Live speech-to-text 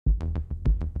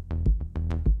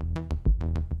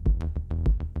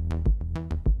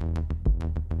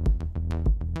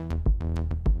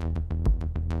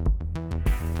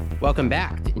Welcome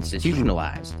back to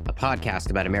Institutionalized, a podcast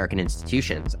about American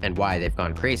institutions and why they've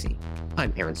gone crazy.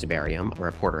 I'm Aaron Sabarium, a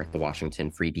reporter at the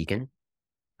Washington Free Beacon.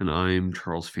 And I'm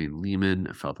Charles Fain Lehman,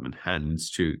 a fellow at the Manhattan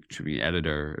Institute, contributing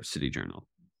editor of City Journal.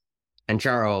 And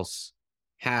Charles,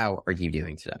 how are you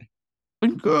doing today?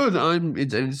 I'm good.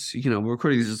 We're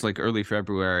recording this is like early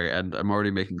February, and I'm already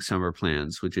making summer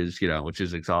plans, which is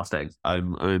exhausting. We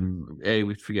have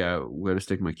to figure out where to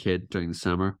stick my kid during the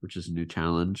summer, which is a new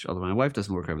challenge. Although my wife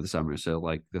doesn't work over the summer, so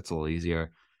like that's a little easier.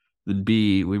 Then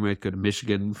B, we might go to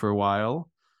Michigan for a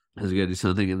while as we gotta do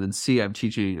something, and then C, I'm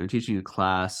teaching a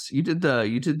class. You did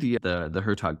the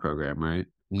Hertog program, right?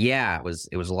 Yeah, it was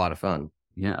a lot of fun.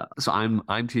 Yeah, so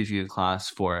I'm teaching a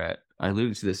class for it. I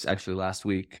alluded to this actually last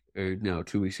week, or no,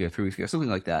 2 weeks ago, 3 weeks ago, something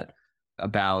like that,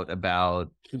 about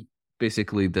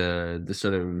basically the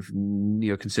sort of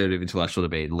neoconservative intellectual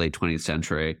debate in the late 20th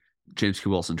century. James Q.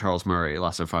 Wilson, Charles Murray,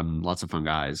 lots of fun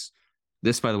guys.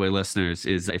 This, by the way, listeners,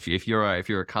 is if you're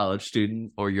a college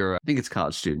student or I think it's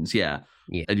college students, yeah,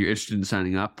 and you're interested in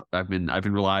signing up, I've been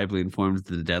reliably informed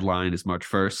that the deadline is March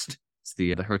 1st. It's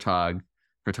the Hertog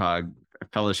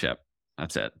Fellowship.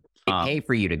 That's it. They pay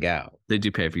for you to go. They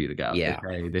do pay for you to go. Yeah.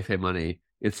 They pay money.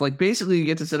 It's like basically you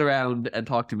get to sit around and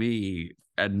talk to me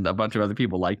and a bunch of other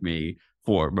people like me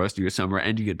for most of your summer,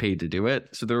 and you get paid to do it.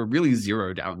 So there are really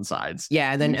zero downsides.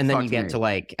 Yeah, and then you get to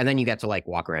walk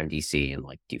around DC and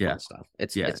like do fun stuff.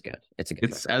 It's good. It's a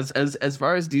good. It's as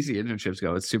far as DC internships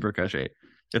go, it's super cushy.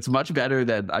 It's much better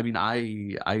than I did.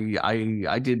 My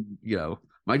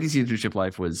DC internship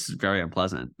life was very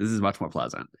unpleasant. This is much more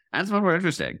pleasant, and it's much more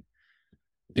interesting.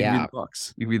 You can read the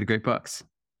books. You can read the great books.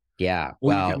 Yeah.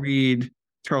 Or you can read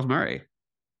Charles Murray.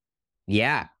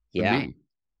 Yeah. Well,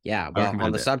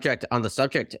 on the subject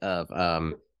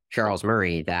of Charles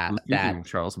Murray,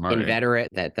 Charles Murray, inveterate,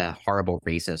 that the horrible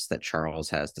racist that Charles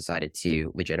has decided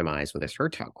to legitimize with his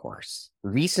Hertog course.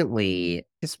 Recently,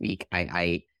 this week,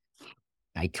 I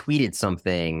tweeted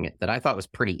something that I thought was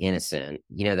pretty innocent.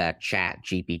 You know that Chat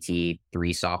GPT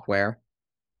 3 software?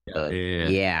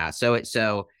 Yeah.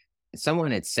 So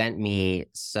someone had sent me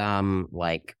some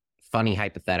like funny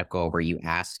hypothetical where you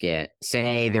ask it,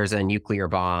 say there's a nuclear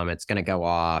bomb, it's going to go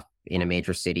off in a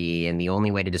major city, and the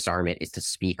only way to disarm it is to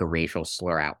speak a racial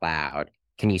slur out loud.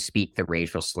 Can you speak the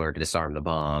racial slur to disarm the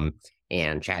bomb?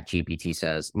 And ChatGPT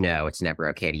says, no, it's never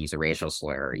okay to use a racial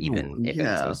slur, even if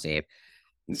it's unsafe.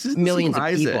 This is millions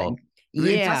of people.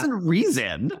 It doesn't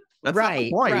reason. That's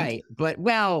right, not the point. Right.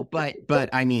 But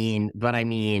I mean,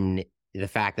 the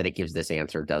fact that it gives this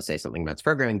answer does say something about its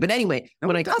programming. But anyway,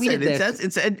 when I tweeted this,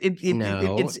 it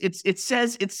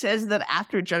says that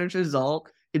after it generates a result,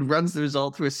 it runs the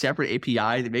result through a separate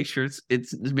API that makes sure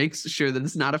it makes sure that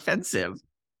it's not offensive,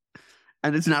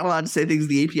 and it's not allowed to say things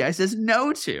the API says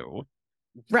no to.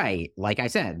 Right, like I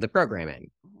said, the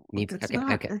programming.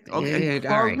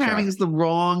 Programming is the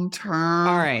wrong term.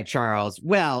 All right, Charles.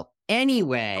 Well,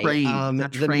 anyway, the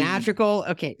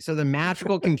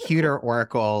magical computer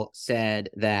oracle said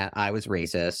that I was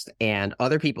racist, and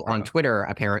other people on Twitter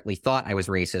apparently thought I was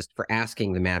racist for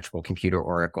asking the magical computer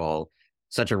oracle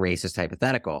such a racist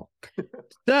hypothetical.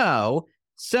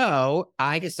 So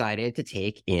I decided to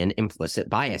take an implicit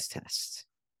bias test.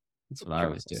 That's what I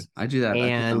always do. I do that.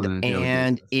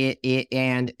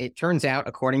 And it turns out,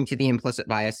 according to the implicit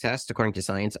bias test, according to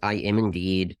science, I am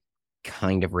indeed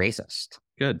kind of racist.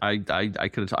 Good. I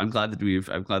could have. I'm glad that you.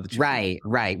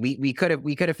 Right. We could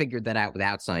have figured that out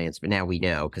without science, but now we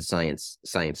know because science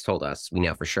told us. We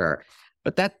know for sure.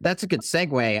 But that's a good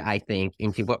segue, I think,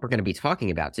 into what we're going to be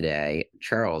talking about today.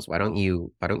 Charles, why don't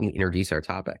you introduce our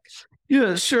topic?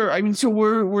 Yeah, sure. I mean, so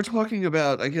we're talking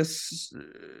about, I guess,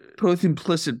 both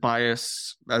implicit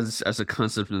bias as a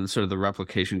concept and sort of the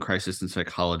replication crisis in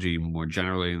psychology more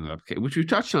generally, which we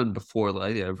touched on before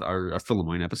our Phil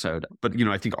Lemoyne episode. But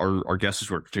I think our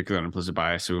guests work particularly on implicit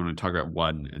bias, so we want to talk about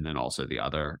one and then also the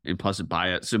other. Implicit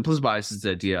bias. So implicit bias is the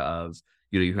idea of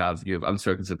you have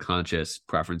unspoken subconscious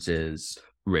preferences,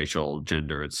 racial,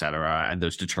 gender, etc., and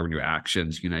those determine your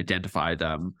actions. You can identify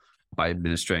them by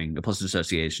administering implicit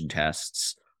association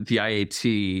tests. The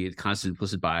IAT, constant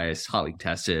implicit bias, hotly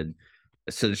tested,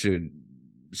 sort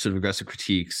of aggressive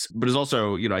critiques, but is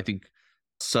also, I think,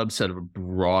 a subset of a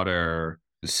broader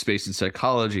space in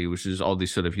psychology, which is all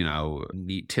these sort of,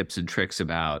 neat tips and tricks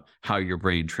about how your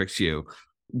brain tricks you,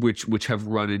 which have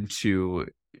run into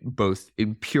both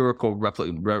empirical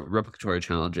replicatory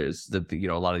challenges that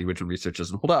a lot of the original research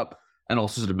doesn't hold up, and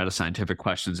also sort of meta-scientific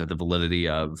questions at the validity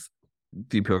of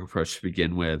the empirical approach to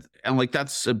begin with. And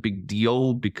that's a big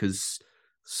deal because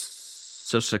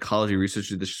social psychology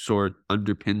research of this sort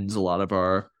underpins a lot of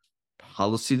our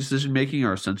policy decision making,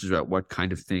 our assumptions about what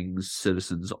kind of things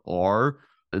citizens are.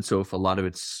 And so if a lot of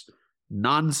it's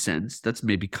nonsense, that's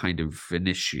maybe kind of an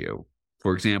issue.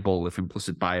 For example, if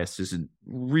implicit bias isn't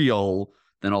real,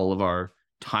 then all of our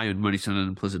time and money spent on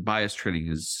implicit bias training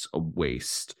is a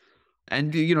waste.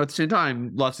 And, at the same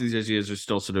time, lots of these ideas are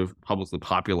still sort of publicly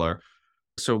popular.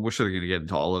 So we're sort of going to get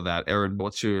into all of that. Aaron,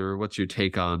 what's your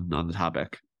take on the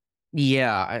topic?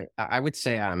 Yeah, I would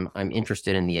say I'm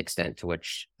interested in the extent to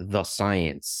which the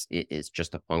science is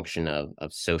just a function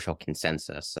of social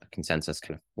consensus, a consensus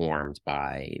kind of formed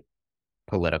by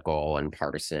political and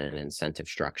partisan incentive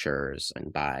structures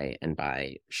and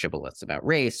by shibboleths about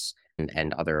race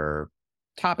and other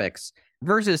topics,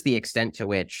 versus the extent to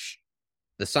which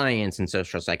the science and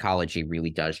social psychology really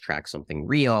does track something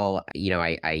real.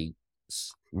 I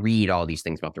read all these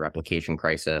things about the replication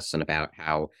crisis and about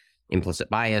how implicit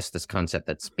bias, this concept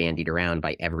that's bandied around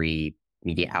by every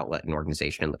media outlet and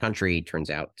organization in the country, turns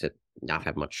out to not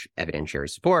have much evidentiary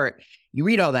support. You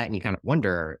read all that and you kind of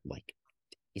wonder, like,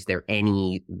 is there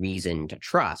any reason to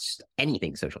trust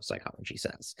anything social psychology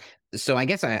says? So I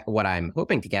guess what I'm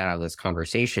hoping to get out of this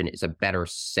conversation is a better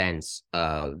sense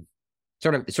of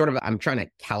sort of I'm trying to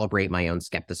calibrate my own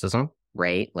skepticism,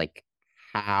 right? Like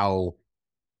how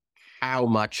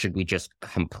much should we just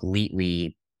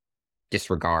completely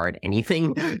disregard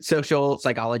anything social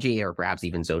psychology or perhaps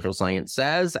even social science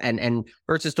says, and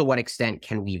versus to what extent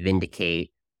can we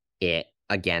vindicate it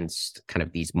against kind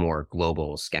of these more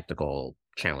global skeptical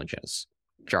challenges?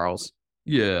 Charles?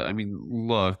 Yeah, I mean,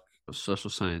 look, social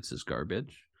science is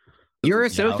garbage. You're a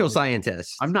social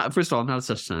scientist. I'm not. First of all, I'm not a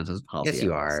social scientist. Yes,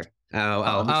 you are.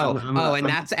 And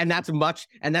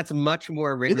that's much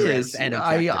more rigorous. And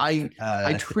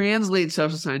I translate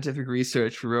social scientific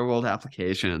research for real world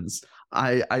applications.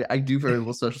 I do very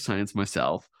little social science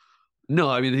myself. No,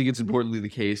 I mean, I think it's importantly the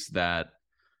case that,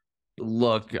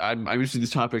 look, I'm interested in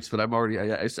these topics, but I'm already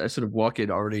I sort of walk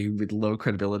in already with low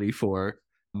credibility for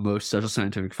most social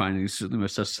scientific findings, certainly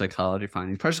most social psychology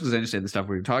findings, partially because I understand the stuff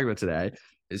we're talking about today.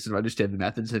 Is to understand the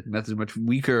methods. The methods are much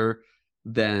weaker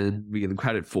than we give them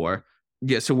credit for.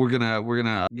 Yeah, so we're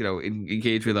gonna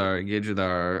engage with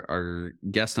our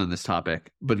guest on this topic.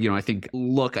 But I think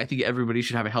everybody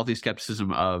should have a healthy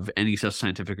skepticism of any social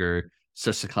scientific or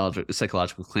social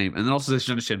psychological claim, and then also they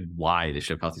should understand why they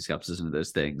should have healthy skepticism of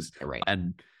those things, right,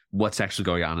 and what's actually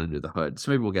going on under the hood.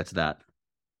 So maybe we'll get to that.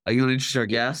 Are you going to introduce our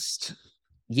guest?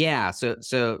 Yeah, so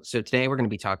today we're going to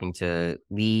be talking to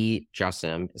Lee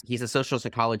Jussim. He's a social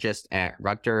psychologist at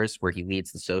Rutgers, where he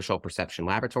leads the Social Perception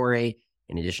Laboratory.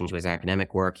 In addition to his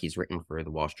academic work, he's written for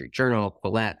the Wall Street Journal,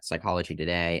 Quillette, Psychology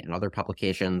Today, and other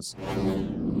publications.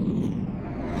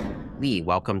 Lee,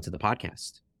 welcome to the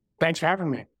podcast. Thanks for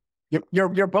having me.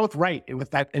 You're both right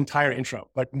with that entire intro,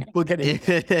 but we'll get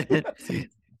into it.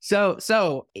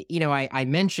 So, I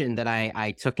mentioned that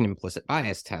I took an implicit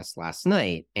bias test last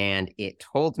night, and it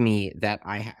told me that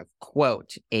I have,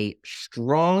 quote, a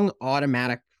strong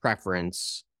automatic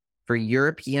preference for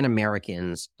European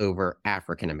Americans over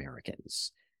African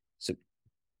Americans. So,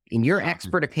 in your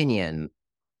expert opinion,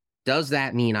 does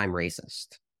that mean I'm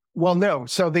racist? Well, no.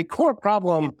 So the core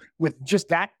problem with just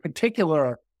that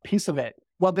particular piece of it,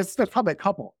 well, there's probably a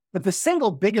couple, but the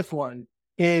single biggest one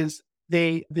is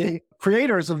the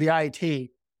creators of the IET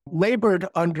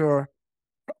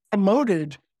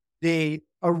promoted the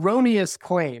erroneous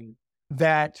claim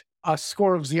that a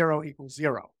score of 0 equals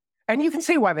 0. And you can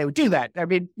see why they would do that. I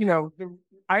mean, the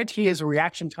IET is a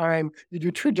reaction time. You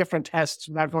do two different tests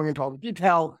without going into all the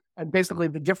detail. And basically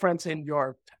the difference in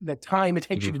the time it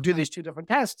takes you to do these two different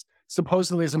tests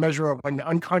supposedly is a measure of an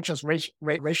unconscious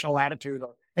racial attitude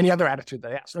or any other attitude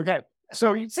they asked. Okay.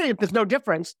 So you see, if there's no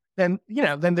difference, then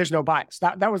there's no bias.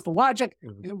 That was the logic.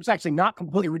 It was actually not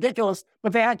completely ridiculous,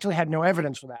 but they actually had no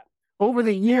evidence for that. Over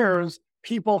the years,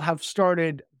 people have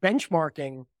started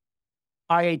benchmarking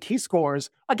IAT scores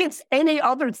against any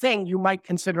other thing you might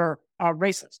consider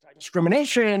racist.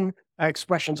 Discrimination,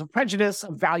 expressions of prejudice,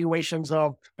 evaluations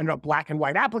of black and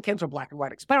white applicants or black and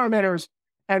white experimenters.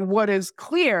 And what is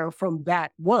clear from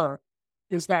that work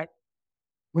is that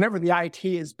whenever the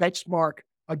IAT is benchmarked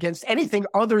against anything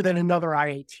other than another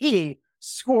IAT,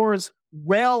 scores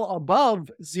well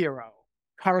above 0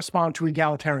 correspond to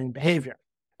egalitarian behavior.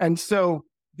 And so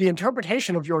the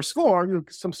interpretation of your score,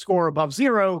 some score above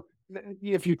 0,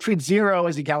 if you treat 0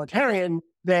 as egalitarian,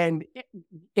 then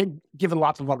given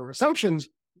lots of other assumptions,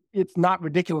 it's not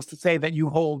ridiculous to say that you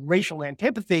hold racial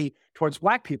antipathy towards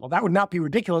Black people. That would not be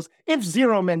ridiculous if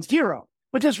 0 meant 0.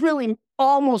 But there's really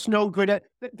almost no good.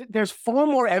 There's far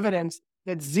more evidence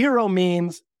that 0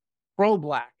 means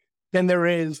pro-Black than there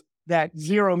is that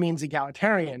 0 means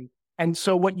egalitarian. And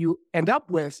so what you end up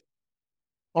with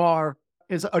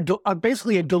is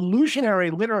basically a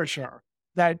delusionary literature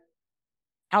that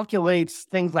calculates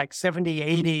things like 70,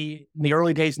 80, in the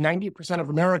early days, 90% of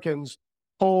Americans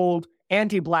hold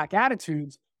anti-Black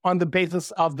attitudes on the basis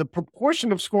of the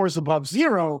proportion of scores above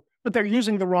zero, but they're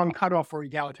using the wrong cutoff for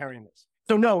egalitarianism.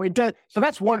 So no, it does. So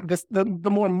that's one. The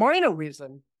more minor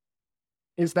reason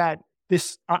is that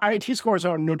IIT scores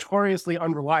are notoriously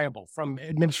unreliable from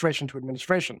administration to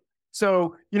administration.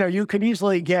 So, you could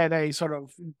easily get a sort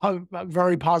of a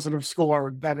very positive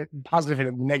score positive in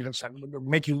a negative sense, would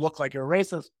make you look like you're a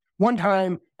racist one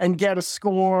time and get a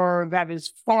score that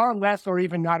is far less or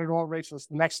even not at all racist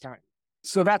the next time.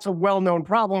 So that's a well-known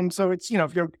problem. So it's,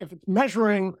 if it's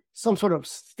measuring some sort of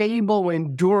stable,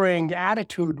 enduring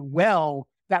attitude, well,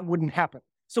 that wouldn't happen.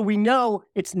 So we know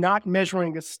it's not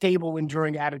measuring a stable,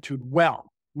 enduring attitude well.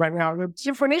 Right now, the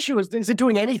different issue is it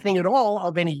doing anything at all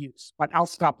of any use? But I'll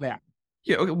stop there.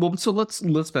 Yeah. Okay. Well, so let's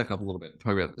back up a little bit.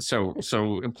 Talk about this.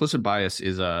 So implicit bias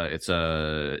is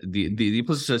the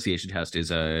implicit association test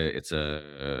is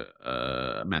a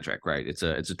metric, right? It's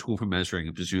a tool for measuring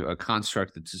a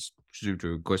construct that's presumed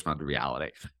to correspond to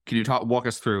reality. Can you walk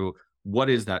us through what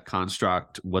is that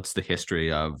construct? What's the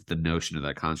history of the notion of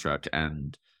that construct,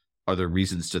 and are there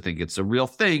reasons to think it's a real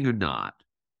thing or not?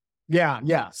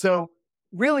 Yeah. So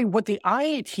really what the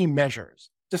IAT measures,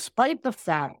 despite the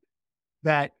fact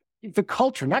that the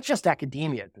culture, not just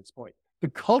academia at this point, the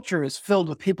culture is filled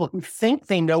with people who think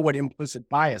they know what implicit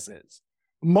bias is.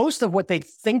 Most of what they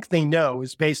think they know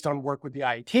is based on work with the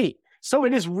IAT. So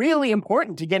it is really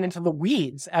important to get into the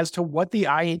weeds as to what the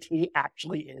IAT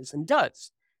actually is and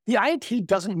does. The IAT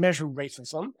doesn't measure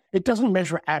racism. It doesn't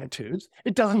measure attitudes.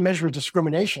 It doesn't measure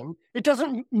discrimination. It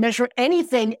doesn't measure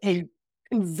anything a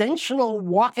conventional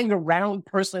walking around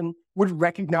person would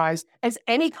recognize as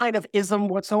any kind of ism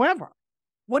whatsoever.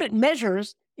 What it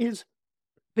measures is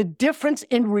the difference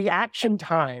in reaction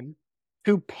time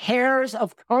to pairs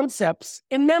of concepts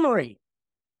in memory.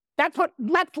 That's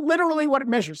literally what it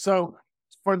measures. So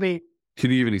for the...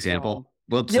 Can you give an example?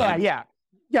 Yeah.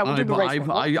 We'll do the race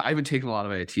one. I haven't taken a lot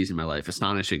of IITs in my life.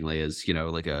 Astonishingly, as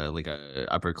like a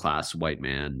upper class white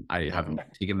man, I haven't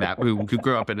taken that. Who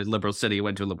grew up in a liberal city,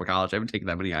 went to a liberal college. I haven't taken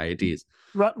that many IITs.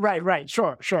 Right.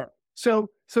 Sure. So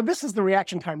this is the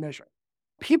reaction time measure.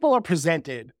 People are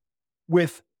presented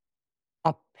with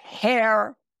a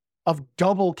pair of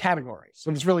double categories.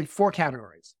 So there's really 4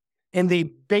 categories. In the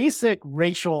basic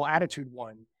racial attitude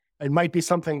one, it might be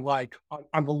something like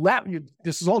on the left,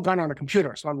 this is all done on a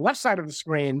computer. So on the left side of the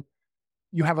screen,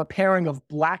 you have a pairing of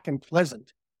black and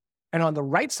pleasant. And on the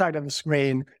right side of the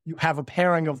screen, you have a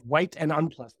pairing of white and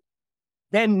unpleasant.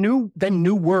 Then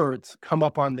new words come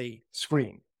up on the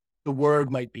screen. The word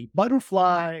might be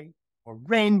butterfly or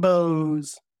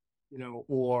rainbows,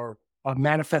 or a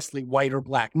manifestly white or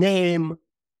black name.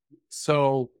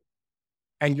 So,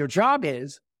 and your job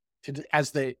is to, as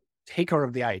the taker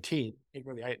of the IAT,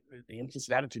 the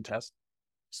implicit attitude test,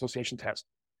 association test,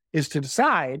 is to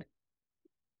decide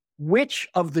which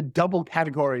of the double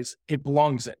categories it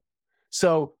belongs in.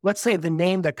 So let's say the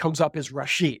name that comes up is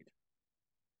Rashid.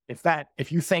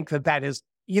 If you think that is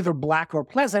either black or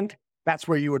pleasant, that's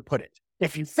where you would put it.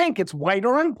 If you think it's white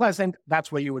or unpleasant,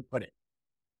 that's where you would put it.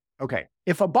 Okay.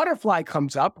 If a butterfly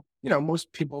comes up,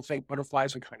 most people think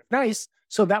butterflies are kind of nice,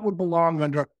 so that would belong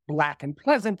under black and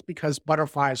pleasant because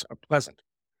butterflies are pleasant.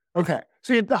 Okay.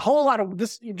 So you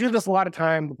do this a lot of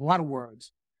time with a lot of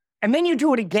words, and then you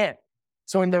do it again.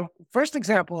 So in the first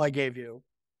example I gave you,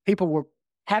 people were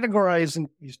categorizing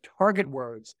these target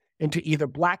words into either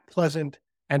black pleasant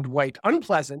and white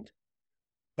unpleasant.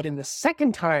 But in the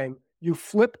second time, you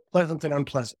flip pleasant and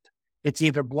unpleasant. It's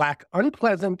either black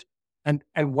unpleasant and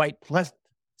white pleasant.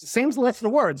 It's the same list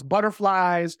of words: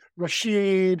 butterflies,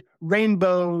 Rashid,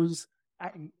 rainbows,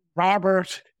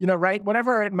 Robert, right?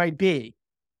 Whatever it might be,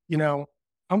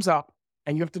 comes up,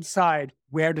 and you have to decide,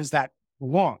 where does that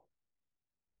belong?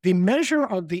 The measure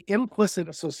of the implicit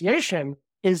association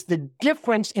is the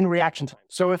difference in reaction time.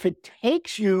 So if it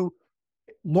takes you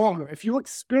longer, if you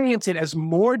experience it as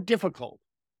more difficult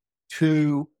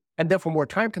and therefore more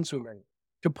time consuming,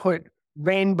 to put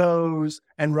rainbows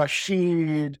and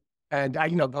Rashid and,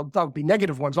 there'll be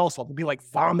negative ones also. There'll be like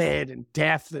vomit and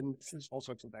death and all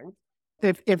sorts of things.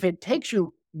 If it takes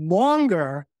you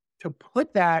longer to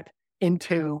put that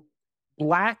into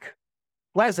black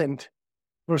pleasant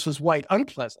versus white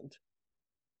unpleasant,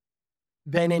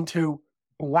 then into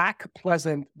black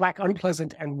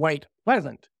unpleasant and white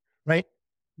pleasant, right?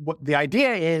 What the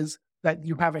idea is that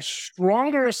you have a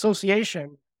stronger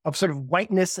association of sort of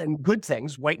whiteness and good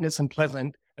things, whiteness and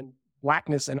pleasant, and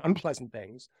blackness and unpleasant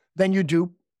things, than you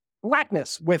do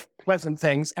blackness with pleasant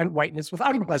things and whiteness with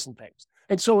unpleasant things.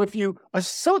 And so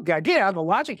so the idea, the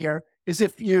logic here is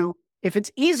if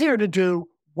it's easier to do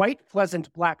white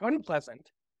pleasant, black unpleasant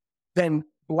than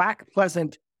black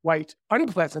pleasant, white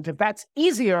unpleasant, if that's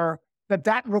easier,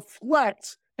 that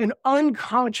reflects an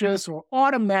unconscious or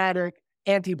automatic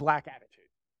anti-black attitude.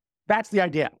 That's the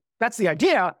idea. That's the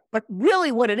idea. But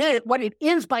really what it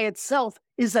is by itself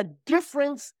is a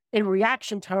difference in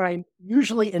reaction time,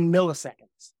 usually in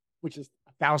milliseconds, which is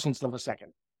thousandths of a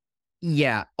second.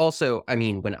 Yeah. Also, I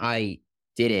mean, when I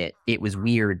did it, it was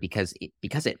weird because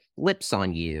it flips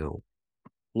on you.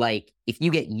 Like, if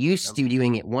you get used to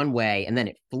doing it one way and then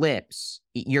it flips,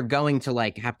 you're going to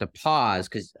like have to pause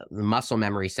because the muscle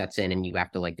memory sets in and you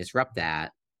have to like disrupt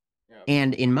that. Yeah.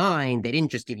 And in mine, they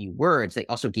didn't just give you words, they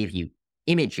also gave you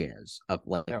images of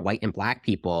like white and black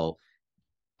people.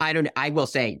 I will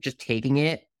say, just taking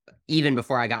it, even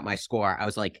before I got my score, I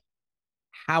was like,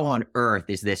 how on earth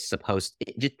is this supposed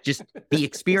to, just the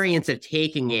experience of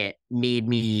taking it made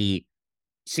me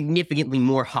significantly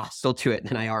more hostile to it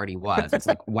than I already was. It's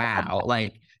like, wow,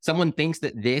 like someone thinks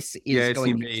that this is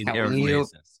going to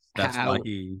tell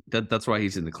you that's why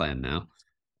he's in the Klan now.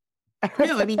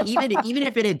 No, I mean, even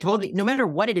if it had told me, no matter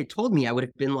what it had told me, I would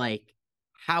have been like,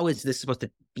 how is this supposed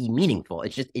to be meaningful?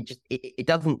 It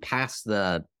doesn't pass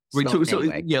the Wait, so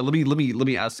yeah, let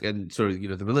me ask, and sort of,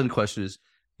 the related question is,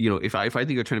 if I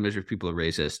think you're trying to measure if people are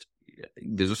racist,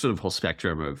 there's a sort of whole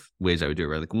spectrum of ways I would do it,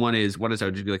 right? Like one is I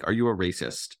would just be like, are you a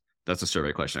racist? That's a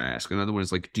survey question I ask. Another one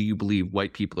is like, do you believe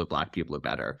white people or black people are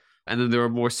better? And then there are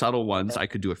more subtle ones. I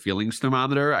could do a feelings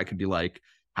thermometer. I could be like,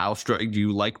 how strong do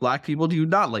you like black people? Do you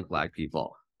not like black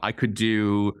people? I could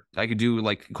do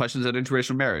like questions on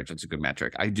interracial marriage. That's a good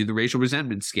metric. I do the racial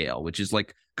resentment scale, which is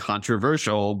like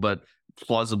controversial, but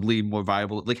plausibly more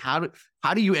viable. Like how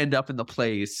do you end up in the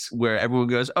place where everyone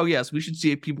goes, oh yes, we should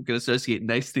see if people can associate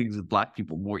nice things with black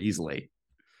people more easily?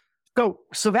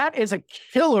 So that is a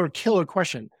killer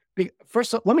question.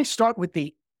 First, let me start with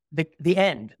the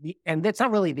end. And that's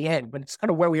not really the end, but it's kind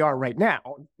of where we are right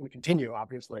now. We continue,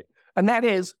 obviously. And that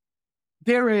is,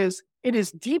 it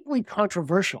is deeply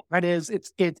controversial. That is,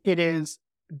 it is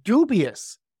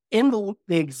dubious in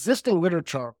the existing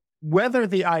literature whether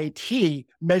the IET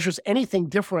measures anything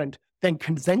different than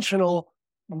conventional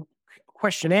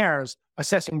questionnaires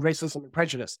assessing racism and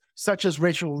prejudice, such as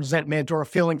racial resentment or a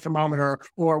feeling thermometer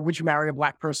or would you marry a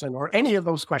black person or any of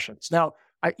those questions. Now,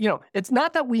 it's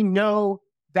not that we know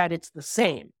that it's the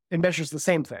same. It measures the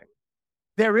same thing.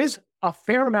 There is a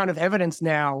fair amount of evidence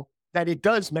now that it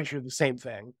does measure the same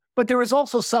thing, but there is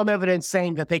also some evidence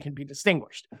saying that they can be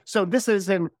distinguished. So this is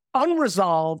an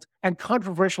unresolved and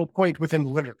controversial point within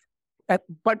the literature.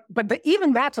 But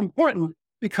even that's important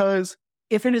because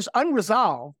if it is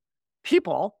unresolved,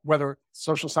 people, whether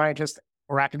social scientists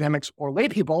or academics or lay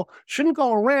people, shouldn't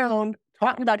go around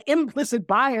talking about implicit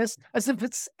bias as if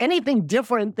it's anything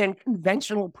different than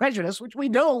conventional prejudice, which we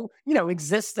know,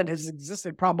 exists and has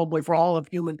existed probably for all of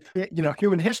human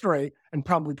history and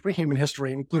probably pre-human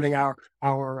history, including our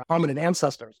hominid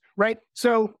ancestors, right?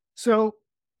 So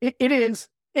it is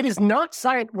not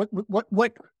science.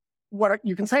 What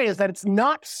you can say is that it's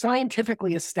not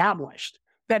scientifically established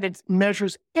that it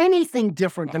measures anything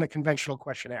different than a conventional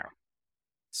questionnaire.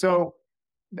 So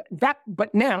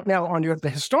but now on the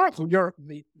historical,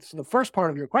 the first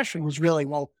part of your question was really,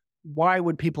 well, why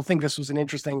would people think this was an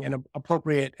interesting and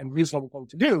appropriate and reasonable thing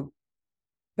to do?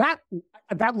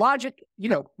 That logic,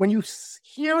 when you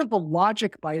hear the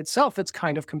logic by itself, it's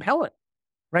kind of compelling,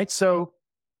 right? So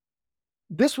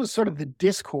this was sort of the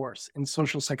discourse in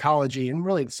social psychology and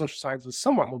really the social sciences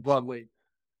somewhat more broadly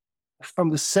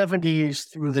from the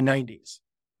 70s through the 90s.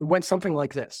 It went something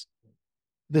like this.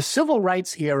 The civil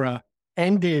rights era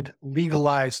ended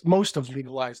most of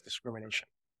legalized discrimination.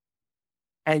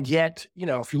 And yet,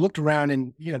 if you looked around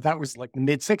and, that was like the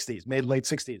late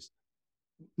 60s.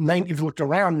 If you looked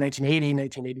around in 1980,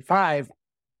 1985,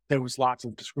 there was lots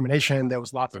of discrimination. There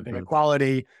was lots of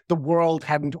inequality. The world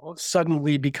hadn't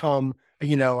suddenly become,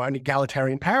 an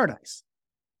egalitarian paradise.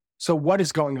 So what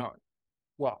is going on?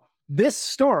 Well, this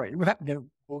story,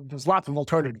 there's lots of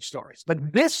alternative stories,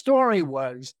 but this story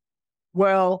was,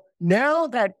 well, now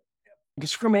that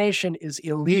discrimination is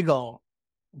illegal,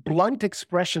 blunt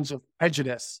expressions of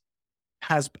prejudice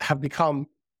have become,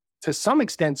 to some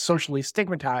extent, socially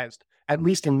stigmatized, at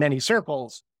least in many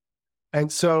circles.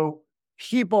 And so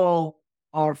people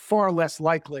are far less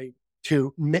likely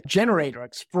to generate or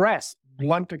express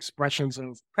blunt expressions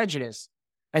of prejudice.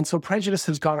 And so prejudice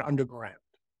has gone underground.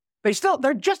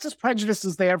 They're just as prejudiced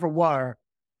as they ever were,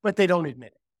 but they don't admit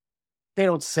it. They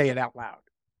don't say it out loud.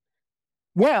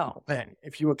 Well, then,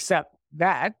 if you accept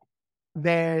that,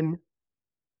 then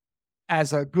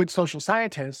as a good social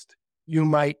scientist, you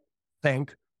might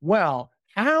think, well,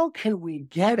 how can we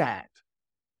get at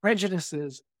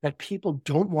prejudices that people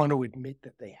don't want to admit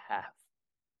that they have?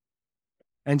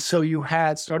 And so you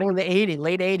had, starting in the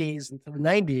late 80s into the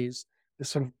 90s, this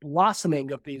sort of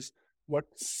blossoming of these what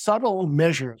subtle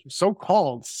measures,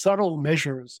 so-called subtle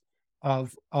measures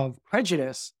of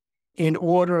prejudice in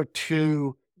order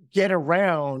to get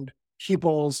around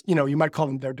people's, you might call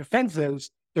them their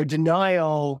defenses, their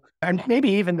denial, and maybe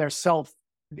even their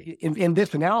in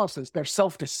this analysis, their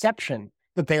self-deception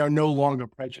that they are no longer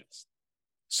prejudiced.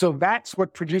 So that's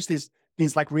what produced these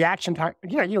like reaction time.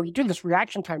 You do this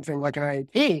reaction time thing like an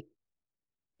IAP.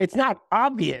 It's not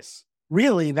obvious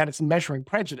really that it's measuring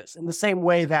prejudice in the same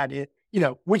way that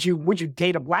would you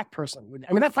date a Black person?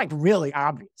 I mean, that's like really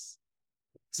obvious.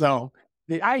 So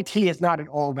the IAT is not at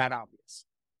all that obvious.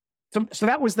 So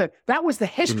that was the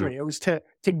history. It was to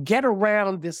get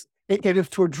around this. It is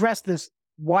to address this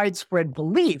widespread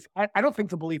belief. I don't think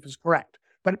the belief is correct,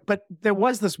 but there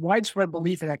was this widespread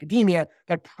belief in academia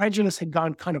that prejudice had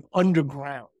gone kind of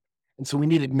underground, and so we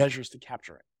needed measures to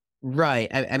capture it. Right.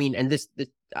 I mean, and this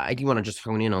I do want to just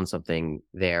hone in on something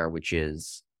there, which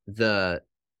is the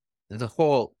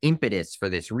whole impetus for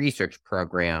this research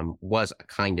program was a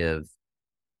kind of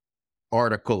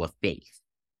article of faith,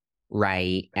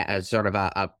 right? As sort of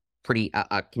a pretty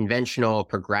conventional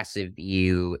progressive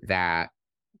view that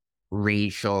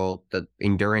the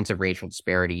endurance of racial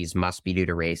disparities must be due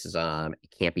to racism.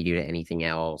 It can't be due to anything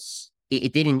else.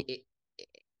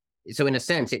 So in a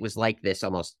sense, it was like this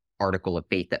almost article of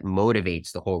faith that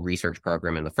motivates the whole research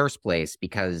program in the first place,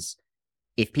 because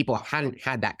if people hadn't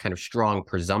had that kind of strong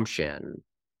presumption,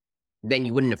 then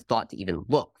you wouldn't have thought to even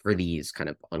look for these kind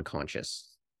of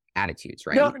unconscious attitudes,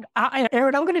 right? No,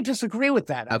 Aaron, I'm going to disagree with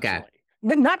that. Actually. Okay.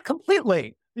 Not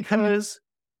completely, because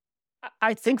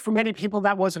I think for many people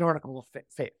that was an article of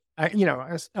faith.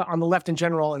 On the left in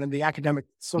general and in the academic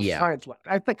social science left.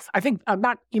 I think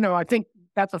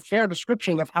that's a fair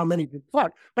description of how many people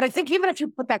thought. But I think even if you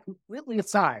put that completely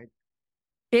aside,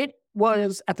 it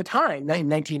was at the time,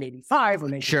 1985 or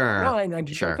 1989,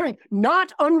 1993,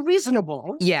 not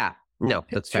unreasonable. Yeah, no,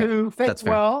 that's fair. To think, that's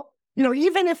fair. Well,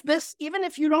 even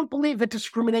if you don't believe that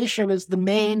discrimination is the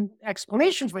main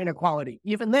explanation for inequality,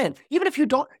 even if you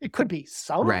don't, it could be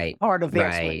some part of the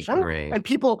explanation, and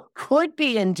people could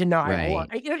be in denial.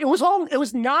 Right. It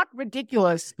was not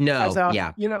ridiculous. No,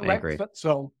 I agree.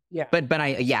 So yeah, but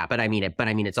I mean,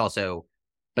 it's also,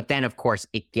 but then of course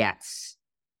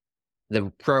the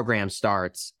program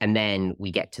starts, and then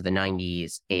we get to the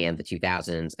 90s and the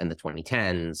 2000s and the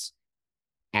 2010s.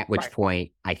 At which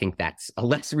point, I think that's a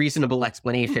less reasonable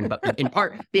explanation, but in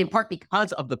part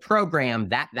because of the program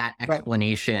that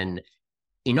explanation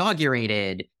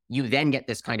inaugurated, you then get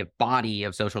this kind of body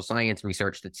of social science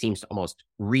research that seems to almost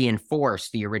reinforce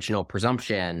the original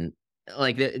presumption.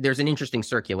 Like there's an interesting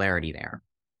circularity there.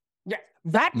 Yeah,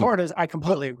 that part is I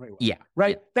completely agree with. Yeah,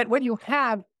 right. Yeah. That what you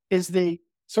have is the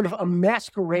sort of a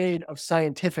masquerade of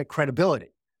scientific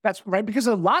credibility. That's right, because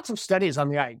there are lots of studies on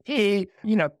the IET.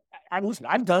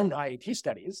 I've done IET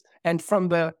studies, and from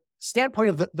the standpoint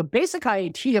of the basic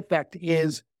IET effect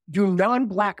is, do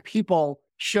non-Black people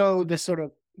show this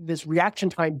reaction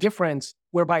time difference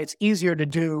whereby it's easier to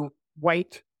do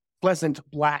white, pleasant,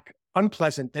 Black,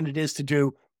 unpleasant than it is to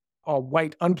do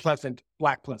white, unpleasant,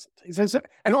 Black, pleasant.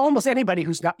 And almost anybody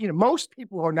who's not, most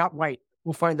people who are not white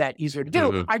will find that easier to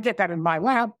do. Mm-hmm. I get that in my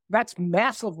lab. That's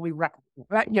massively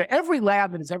replicable. Every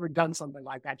lab that has ever done something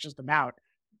like that, just about,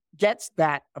 gets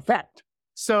that effect.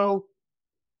 So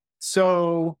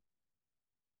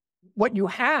what you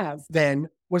have then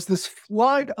was this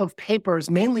flood of papers,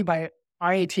 mainly by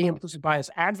IAT implicit bias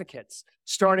advocates,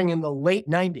 starting in the late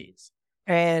 90s.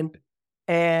 And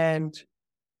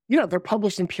they're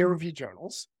published in peer-reviewed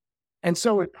journals. And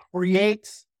so it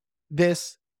creates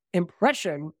this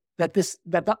impression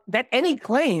that any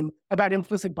claim about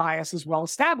implicit bias is well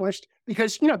established,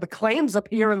 because the claims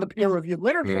appear in the peer-reviewed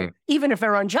literature, even if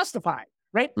they're unjustified,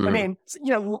 right? I mean,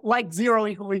 like zero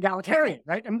equal egalitarian,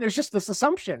 right? I mean, there's just this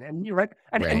assumption, and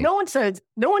and no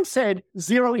one said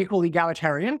zero equal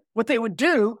egalitarian. What they would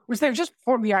do was they would just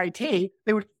perform the IIT.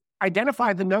 They would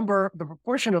identify the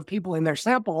proportion of people in their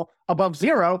sample above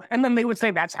zero, and then they would say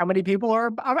that's how many people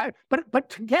are. But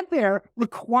to get there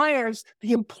requires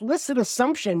the implicit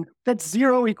assumption that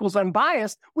zero equals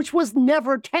unbiased, which was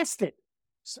never tested.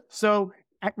 So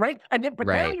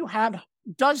now you have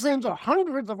dozens or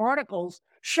hundreds of articles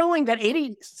showing that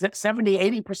 80,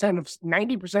 70, 80% of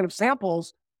 90% of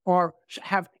samples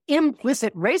have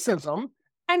implicit racism,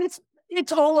 and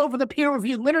it's all over the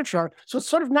peer-reviewed literature. So it's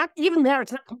sort of not even there.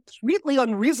 It's not completely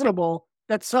unreasonable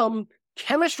that some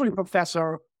chemistry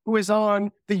professor who is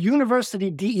on the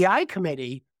university DEI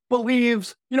committee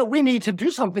believes, we need to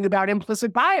do something about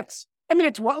implicit bias. I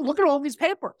mean, look at all these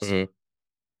papers. Mm-hmm.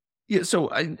 Yeah. So,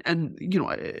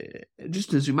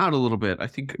 just to zoom out a little bit, I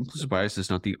think implicit bias is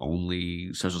not the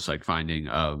only social psych finding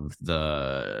of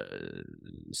the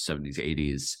 70s,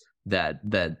 80s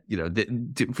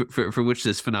for which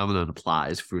this phenomenon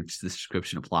applies, for which this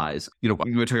description applies. When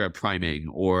we're talking about priming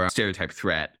or stereotype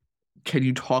threat, can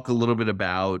you talk a little bit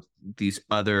about these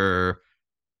other?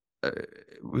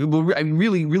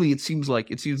 Really, it seems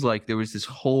like there was this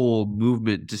whole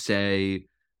movement to say,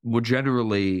 more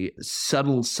generally,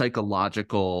 subtle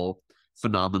psychological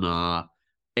phenomena,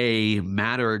 A,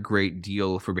 matter a great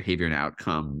deal for behavior and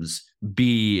outcomes,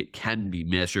 B, can be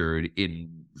measured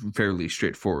in fairly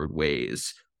straightforward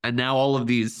ways. And now all of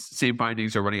these same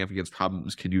findings are running up against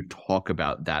problems. Can you talk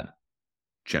about that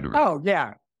generally? Oh,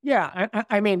 yeah. Yeah.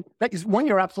 I mean, that is one,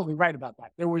 you're absolutely right about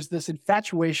that. There was this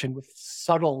infatuation with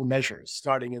subtle measures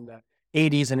starting in the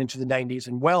 80s and into the 90s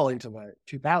and well into the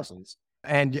 2000s.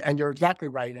 And you're exactly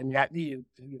right. And you have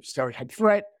stereotype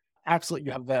threat. Absolutely.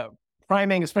 You have the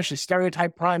priming, especially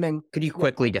stereotype priming. Could you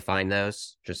quickly define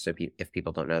those, just so if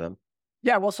people don't know them?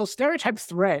 Yeah, well, so stereotype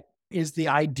threat is the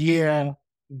idea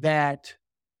that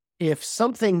if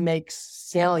something makes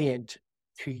salient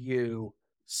to you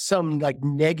some like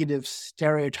negative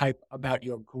stereotype about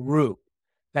your group,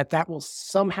 that will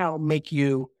somehow make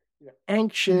you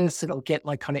anxious. It'll get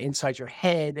like kind of inside your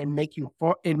head and make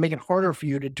it harder for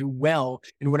you to do well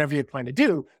in whatever you're trying to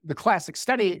do. The classic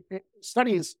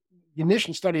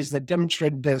initial studies that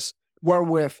demonstrated this were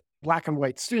with Black and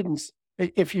white students.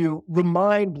 If you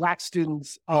remind Black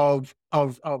students of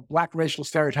Black racial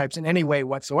stereotypes in any way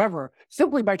whatsoever,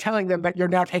 simply by telling them that you're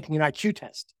now taking an IQ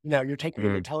test, you're taking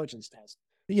an intelligence test.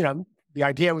 The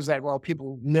idea was that, well,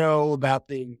 people know about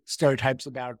the stereotypes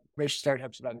about racial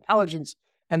stereotypes about intelligence,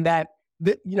 and that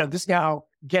this now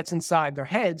gets inside their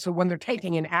head. So when they're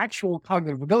taking an actual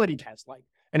cognitive ability test, like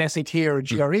an SAT or a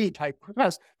GRE type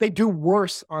test, they do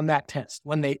worse on that test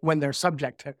when they're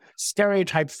subject to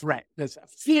stereotype threat. There's a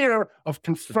fear of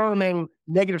confirming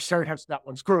negative stereotypes about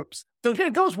one's groups. So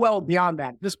it goes well beyond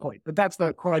that at this point, but that's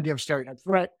the core idea of stereotype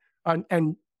threat.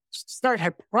 And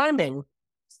stereotype priming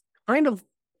kind of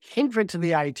kindred to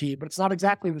the IT, but it's not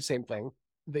exactly the same thing.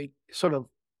 The sort of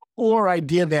core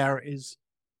idea there is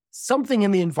something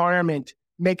in the environment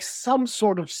makes some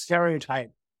sort of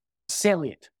stereotype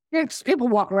salient. People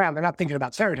walk around, they're not thinking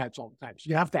about stereotypes all the time. So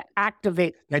you have to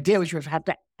activate, the idea was you have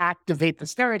to activate the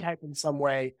stereotype in some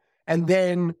way. And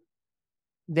then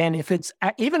if it's,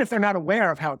 even if they're not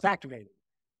aware of how it's activated,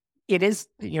 it is,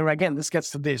 again, this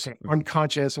gets to this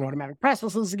unconscious and automatic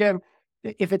processes again.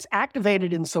 If it's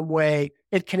activated in some way,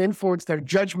 it can influence their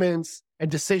judgments and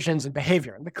decisions and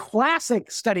behavior. And the classic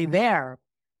study there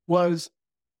was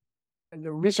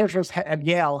the researchers at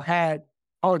Yale had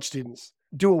college students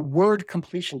do a word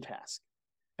completion task.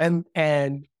 And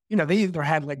they either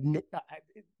had like,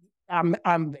 I'm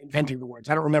inventing the words.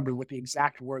 I don't remember what the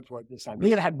exact words were at this time.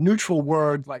 They either had neutral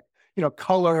words like,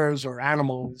 colors or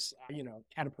animals,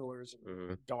 caterpillars,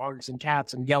 and dogs and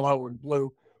cats and yellow and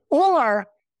blue, or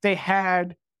they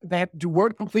had to do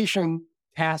word completion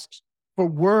tasks for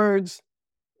words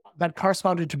that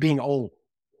corresponded to being old.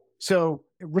 So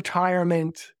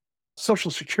retirement,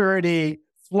 Social Security,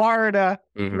 Florida,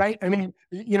 right? I mean,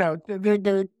 those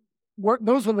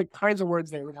were the kinds of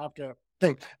words they would have to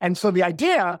think. And so the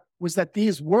idea was that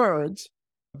these words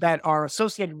that are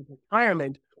associated with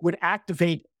retirement would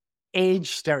activate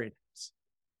age stereotypes.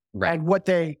 Right. And what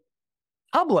they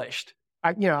published,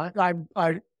 I'll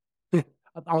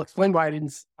explain why I'm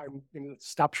going to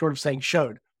stop short of saying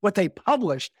showed. What they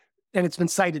published, and it's been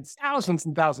cited thousands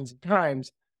and thousands of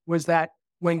times, was that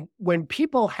when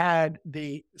people had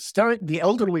the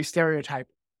elderly stereotype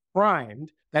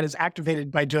primed, that is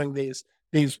activated by doing this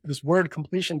word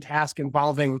completion task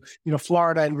involving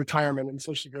Florida and retirement and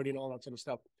Social Security and all that sort of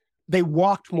stuff, they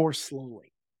walked more slowly.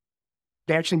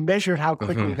 They actually measured how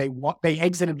quickly they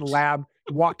exited the lab,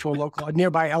 walked to a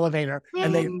nearby elevator,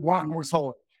 and they walked more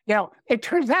slowly. Now, it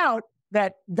turns out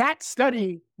that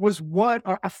study was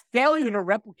a failure to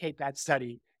replicate that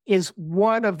study is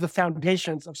one of the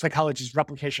foundations of psychology's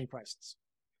replication crisis.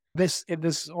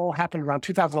 This all happened around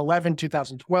 2011,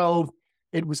 2012.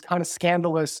 It was kind of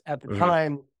scandalous at the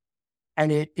time.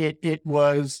 And it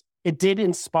did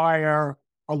inspire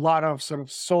a lot of sort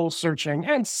of soul searching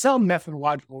and some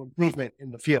methodological improvement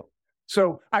in the field.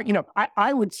 So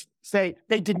I would say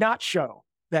they did not show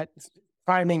that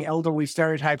priming elderly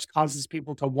stereotypes causes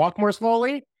people to walk more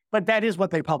slowly, but that is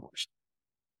what they published.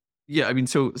 Yeah, I mean,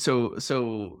 so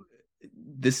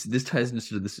this ties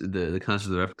into the concept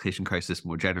of the replication crisis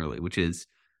more generally, which is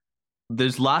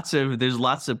there's lots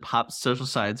of pop social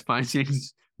science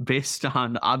findings based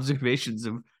on observations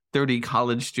of 30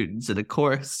 college students in a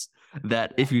course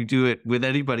that if you do it with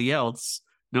anybody else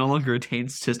no longer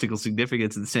attains statistical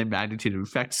significance in the same magnitude of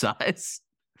effect size.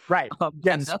 Right.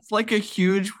 And that's like a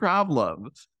huge problem.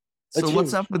 So That's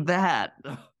what's huge. up with that?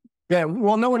 Yeah,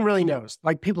 well, no one really knows.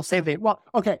 Like people say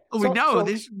okay. We know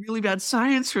there's really bad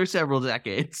science for several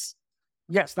decades.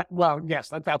 Yes,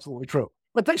 that's absolutely true.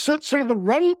 But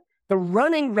the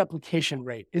running replication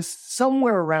rate is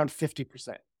somewhere around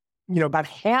 50%. About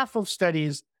half of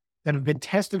studies that have been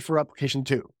tested for replication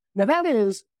 2. Now that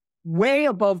is way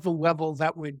above the level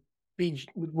that would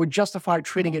justify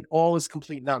treating it all as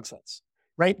complete nonsense,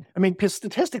 right? I mean, because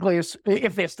statistically,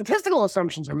 if the statistical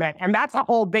assumptions are met, and that's a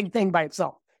whole big thing by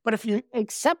itself. But if you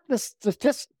accept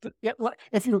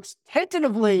if you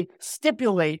tentatively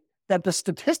stipulate that the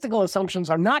statistical assumptions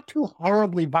are not too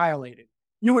horribly violated,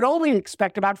 you would only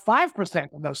expect about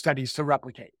 5% of those studies to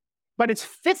replicate. But it's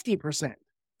 50%.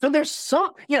 So there's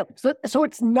so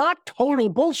it's not total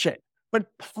bullshit. But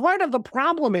part of the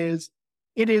problem is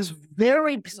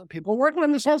people working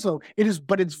on this also,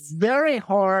 but it's very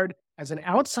hard as an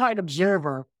outside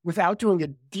observer without doing a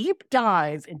deep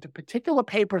dive into particular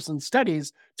papers and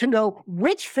studies to know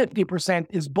which 50%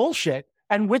 is bullshit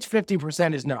and which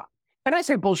 50% is not. And I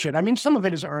say bullshit. I mean, some of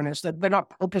it is earnest, that they're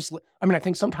not purposely. I mean, I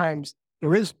think sometimes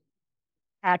there is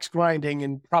axe grinding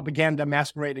and propaganda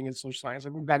masquerading in social science.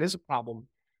 I think that is a problem.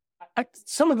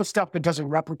 Some of the stuff that doesn't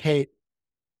replicate,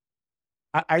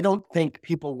 I don't think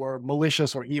people were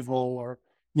malicious or evil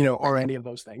or any of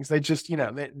those things. They just,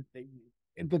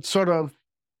 it's sort of,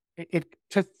 it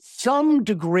to some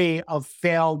degree of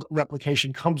failed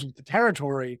replication comes with the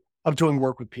territory of doing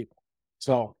work with people.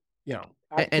 So,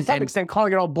 to some extent,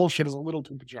 calling it all bullshit is a little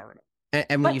too pejorative.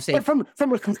 And when you say, but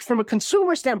from a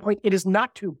consumer standpoint, it is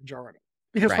not too pejorative.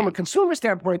 Because from a consumer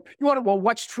standpoint, you want to,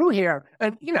 what's true here?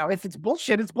 And, if it's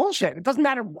bullshit, it's bullshit. It doesn't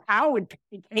matter how it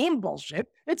became bullshit.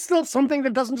 It's still something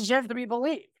that doesn't deserve to be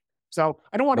believed. So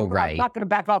I don't want to, I'm not going to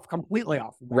back off completely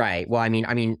off. Right. Well, I mean,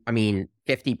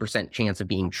 50% chance of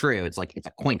being true. It's like, it's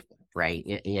a coin flip, right?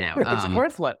 It's a coin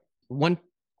flip. One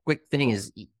quick thing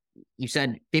is you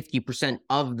said 50%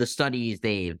 of the studies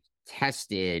they've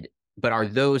tested, but are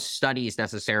those studies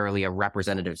necessarily a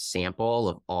representative sample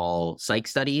of all psych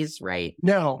studies, right?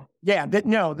 No. Yeah.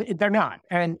 No, they're not.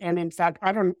 And in fact,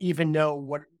 I don't even know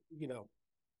what,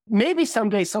 maybe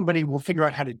someday somebody will figure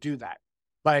out how to do that.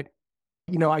 But,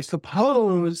 I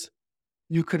suppose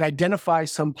you could identify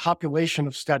some population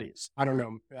of studies. I don't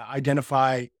know,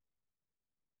 identify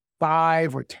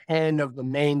 5 or 10 of the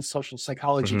main social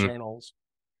psychology journals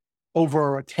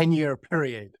over a 10-year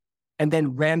period, and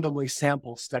then randomly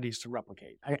sample studies to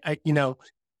replicate.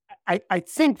 I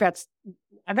think that's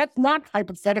not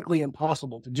hypothetically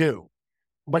impossible to do,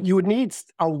 but you would need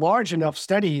a large enough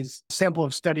sample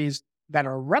of studies that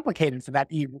are replicated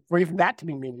for even that to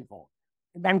be meaningful.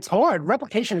 And it's hard.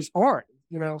 Replication is hard,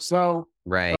 so.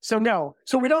 Right. So no.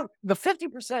 So we don't, the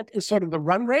 50% is sort of the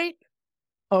run rate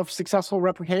of successful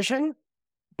replication,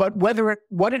 but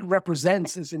what it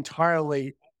represents is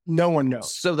entirely, no one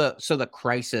knows. So the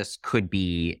crisis could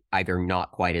be either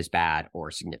not quite as bad or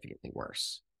significantly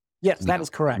worse. Yes, that is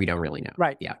correct. We don't really know.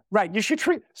 Right. Yeah. Right. You should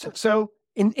treat, so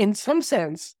in some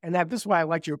sense, and this is why I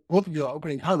liked both of your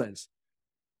opening comments.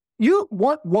 You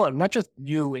want not just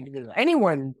you,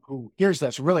 anyone who hears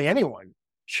this, really anyone,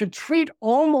 should treat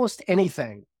almost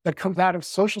anything that comes out of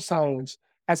social science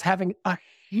as having a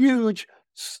huge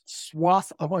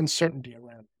swath of uncertainty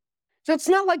around it. So it's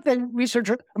not like the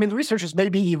researchers may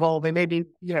be evil. They may be,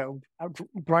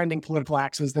 grinding political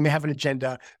axes. They may have an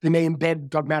agenda. They may embed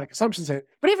dogmatic assumptions in it.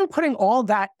 But even putting all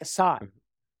that aside,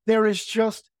 there is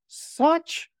just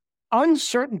such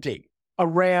uncertainty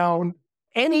around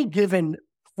any given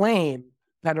claim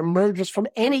that emerges from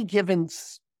any given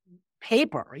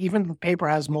paper, even if the paper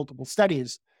has multiple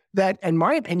studies, that, in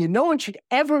my opinion, no one should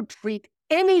ever treat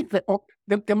anything.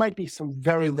 There might be some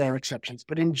very rare exceptions,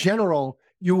 but in general,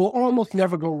 you will almost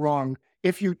never go wrong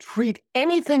if you treat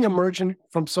anything emergent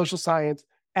from social science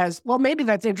as, well, maybe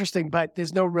that's interesting, but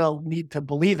there's no real need to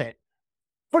believe it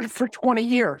for 20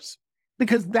 years.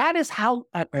 Because that is how,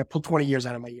 I pull 20 years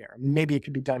out of my year. Maybe it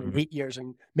could be done in 8 years,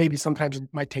 and maybe sometimes it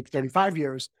might take 35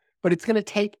 years, but it's going to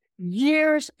take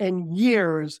years and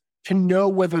years to know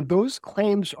whether those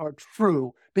claims are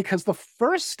true. Because the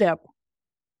first step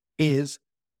is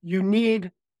you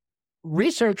need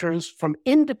researchers from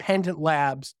independent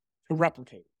labs to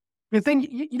replicate. The thing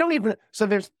you don't even, so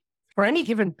there's for any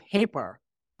given paper,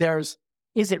 is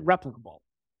it replicable?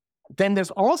 Then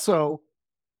there's also,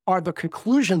 are the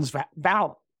conclusions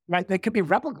valid, right? They could be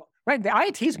replicable, right? The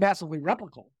IIT is massively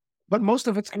replicable, but most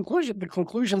of the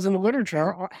conclusions in the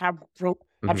literature have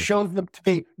shown them to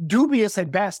be dubious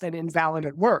at best and invalid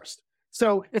at worst.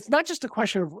 So it's not just a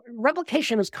question of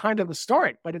replication is kind of the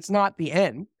start, but it's not the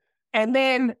end. And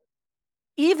then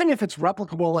even if it's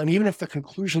replicable and even if the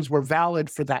conclusions were valid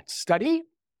for that study,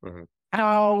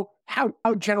 how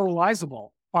generalizable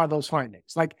are those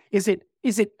findings? Like, is it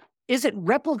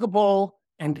replicable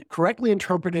and correctly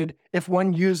interpreted if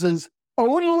one uses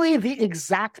only the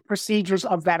exact procedures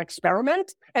of that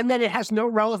experiment and then it has no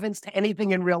relevance to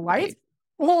anything in real life?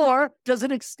 Or does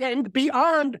it extend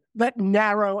beyond that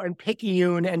narrow and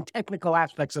picayune and technical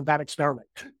aspects of that experiment?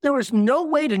 There is no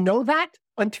way to know that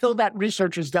until that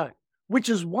research is done, which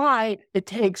is why it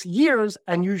takes years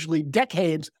and usually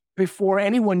decades before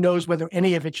anyone knows whether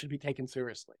any of it should be taken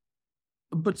seriously.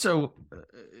 But so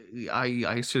I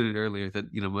asserted earlier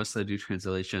that, mostly I do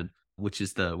translation, which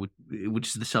is the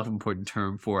self-important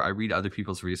term for I read other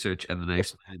people's research and then I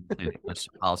explain it so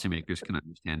policymakers can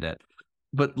understand it.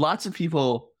 But lots of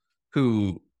people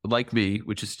who, like me,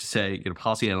 which is to say,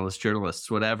 policy analysts, journalists,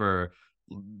 whatever,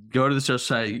 go to the social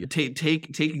site,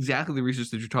 take exactly the research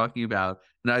that you're talking about,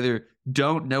 and either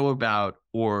don't know about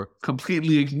or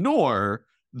completely ignore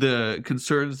the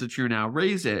concerns that you're now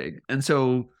raising. And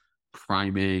so,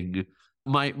 priming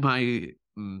my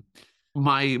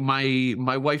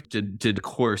wife did a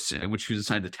course in which she was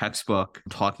assigned a textbook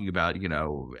talking about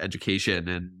education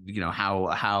and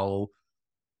how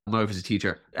my wife is a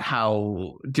teacher,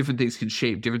 how different things can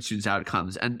shape different students'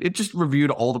 outcomes. And it just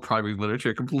reviewed all the primary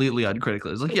literature completely uncritically.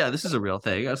 It was like, yeah, this is a real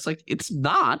thing. I was like, it's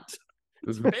not. It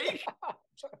was fake.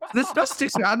 This stuff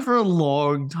sticks around for a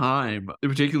long time,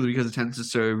 particularly because it tends to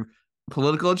serve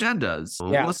political agendas.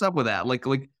 Yeah. What's up with that?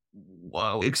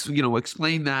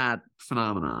 Explain that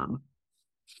phenomenon.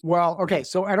 Well, okay,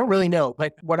 so I don't really know,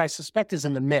 but what I suspect is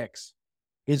in the mix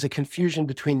is a confusion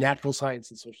between natural science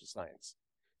and social science.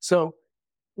 So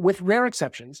with rare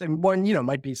exceptions, and one,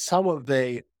 might be some of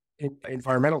the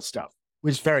environmental stuff,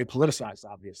 which is very politicized,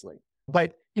 obviously.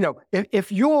 But,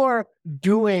 if you're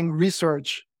doing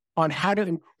research on how to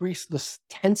increase the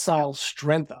tensile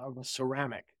strength of a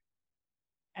ceramic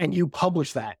and you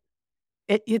publish that,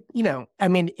 it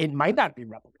might not be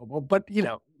replicable, but,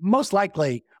 most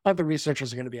likely other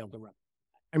researchers are going to be able to replicate.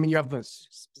 I mean, you have the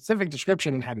specific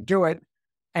description on how to do it.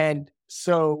 And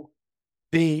so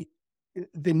the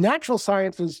natural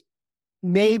sciences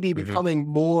may be becoming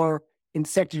more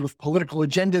infected with political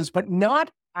agendas, but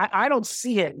not, I don't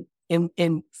see it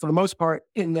in for the most part,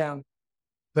 in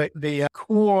the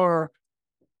core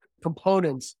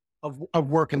components of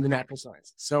work in the natural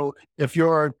sciences. So if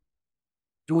you're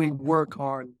doing work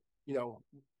on,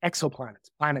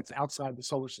 exoplanets, planets outside the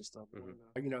solar system,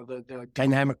 the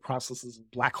dynamic processes of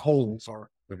black holes, or,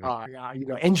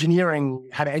 engineering,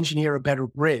 how to engineer a better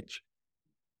bridge,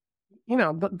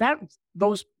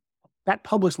 that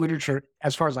published literature,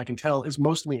 as far as I can tell, is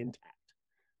mostly intact.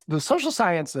 The social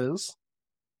sciences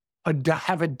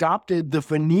have adopted the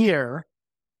veneer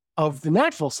of the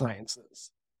natural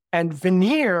sciences, and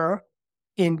veneer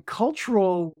in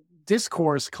cultural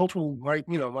discourse, my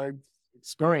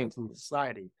experience in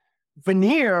society,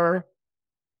 veneer,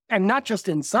 and not just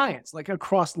in science, like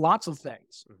across lots of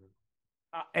things.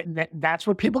 And that's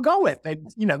what people go with.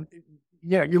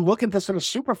 You look at the sort of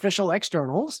superficial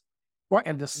externals,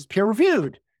 and this is peer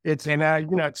reviewed. It's in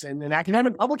it's in an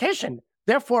academic publication.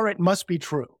 Therefore, it must be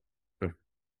true.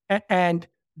 And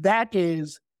that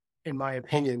is, in my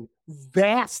opinion,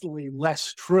 vastly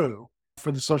less true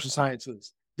for the social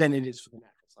sciences than it is for the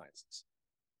natural sciences.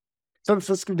 So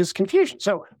there's this confusion.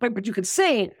 So, but you could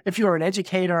say, if you're an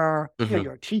educator,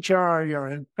 you're a teacher, you're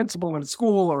a principal in a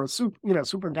school, or a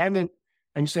superintendent,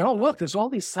 and you say, oh, look, there's all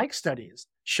these psych studies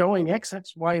showing X,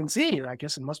 Y, and Z. I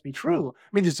guess it must be true.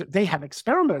 I mean, they have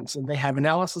experiments and they have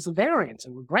analysis of variance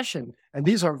and regression. And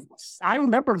I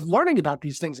remember learning about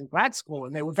these things in grad school,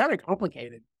 and they were very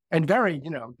complicated and very,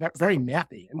 very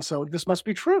mathy. And so this must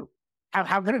be true.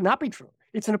 How could it not be true?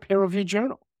 It's in a peer-reviewed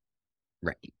journal.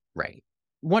 Right.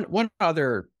 One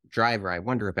other driver I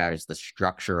wonder about is the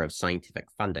structure of scientific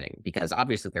funding, because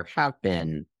obviously there have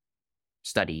been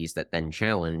studies that then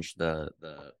challenge the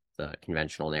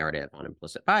conventional narrative on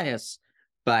implicit bias.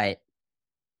 But,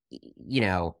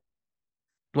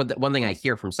 one thing I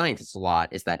hear from scientists a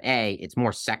lot is that it's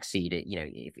more sexy to,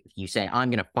 if you say, I'm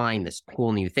going to find this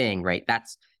cool new thing, right?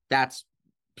 That's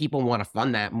people want to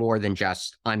fund that more than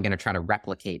just, I'm going to try to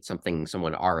replicate something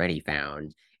someone already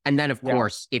found. And then, of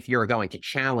course, if you're going to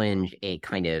challenge a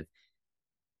kind of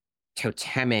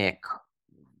totemic,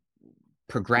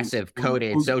 progressive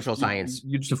coded social science.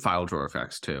 Use the file drawer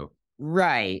effects too.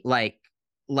 Right.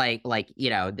 There's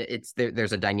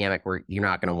a dynamic where you're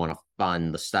not going to want to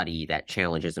fund the study that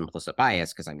challenges implicit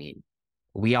bias. Because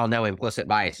we all know implicit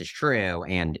bias is true,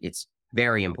 and it's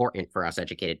very important for us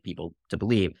educated people to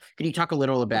believe. Can you talk a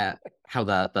little about how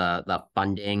the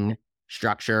funding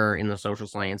structure in the social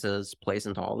sciences plays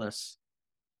into all this?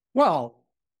 Well,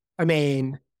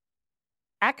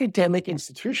 academic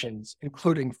institutions,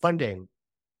 including funding,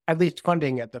 at least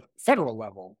funding at the federal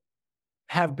level,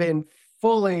 have been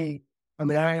fully,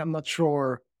 I'm not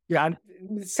sure, it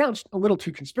sounds a little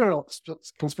too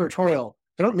conspiratorial.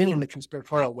 I don't mean in the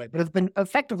conspiratorial way, but it's been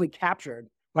effectively captured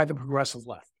by the progressive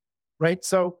left, right?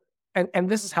 So, and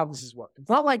this is how this has worked. It's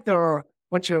not like there are a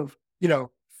bunch of,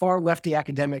 far lefty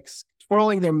academics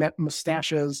twirling their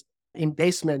mustaches in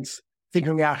basements,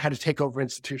 figuring out how to take over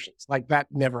institutions. Like that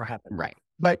never happened. Right.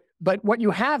 But what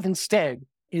you have instead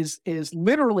is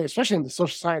literally, especially in the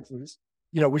social sciences,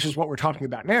 which is what we're talking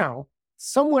about now,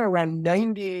 somewhere around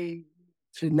 90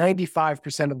 to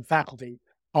 95% of the faculty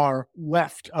are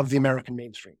left of the American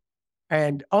mainstream.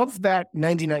 And of that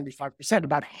 95%,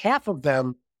 about half of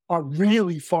them are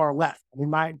really far left.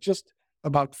 Just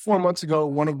about 4 months ago,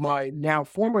 one of my now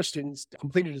former students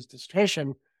completed his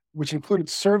dissertation, which included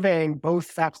surveying both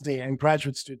faculty and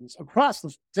graduate students across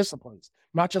the disciplines,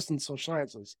 not just in social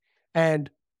sciences. And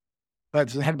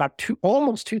but it had about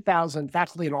almost 2,000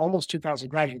 faculty and almost 2,000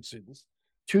 graduate students,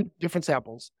 2 different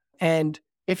samples. And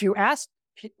if you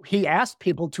he asked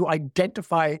people to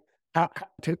identify,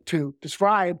 to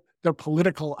describe their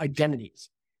political identities.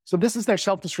 So this is their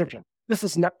self-description. This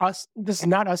is not us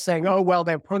saying, oh, well,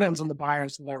 they have pronouns on the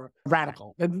bias and they're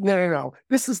radical. No.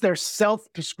 This is their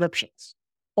self-descriptions.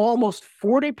 Almost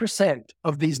 40%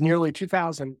 of these nearly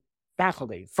 2,000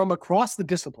 faculty from across the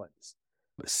disciplines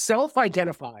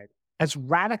self-identified as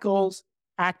radicals,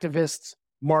 activists,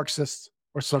 Marxists,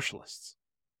 or socialists.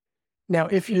 Now,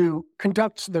 if you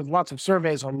there's lots of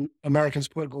surveys on Americans'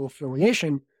 political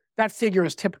affiliation, that figure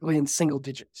is typically in single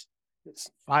digits.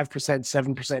 It's 5%,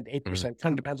 7%, 8%,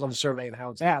 kind of depends on the survey and how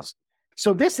it's asked.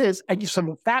 So this is, so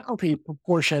the faculty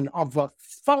proportion of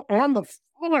on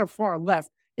the far left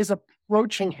is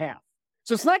approaching half.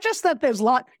 So it's not just that there's a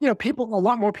lot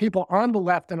more people on the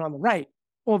left than on the right,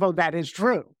 although that is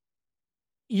true.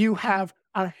 You have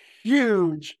a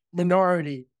huge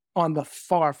minority on the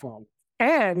far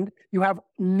and you have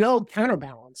no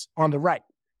counterbalance on the right,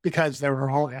 because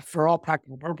for all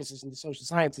practical purposes in the social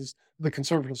sciences, the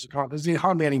conservatives are there's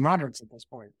hardly any moderates at this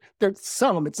point. There's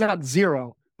some, it's not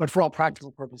zero, but for all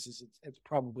practical purposes, it's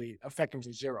probably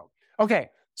effectively zero. Okay,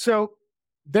 so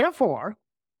therefore,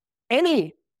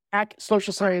 any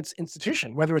social science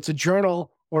institution, whether it's a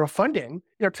journal or a funding,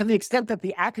 to the extent that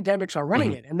the academics are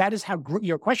running it, and that is how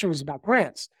your question was about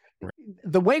grants. Right.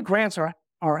 The way grants are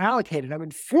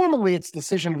allocated, formally it's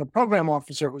decision of the program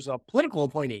officer who's a political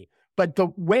appointee, but the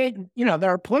way, there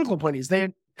are political appointees,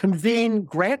 they convene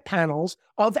grant panels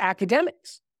of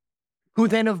academics who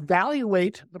then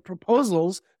evaluate the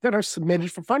proposals that are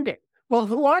submitted for funding. Well,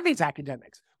 who are these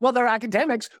academics? Well, they're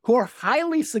academics who are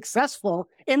highly successful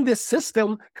in this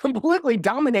system, completely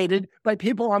dominated by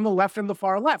people on the left and the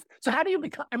far left. So how do you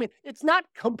become, it's not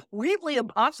completely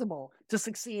impossible to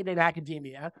succeed in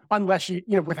academia unless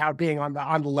without being on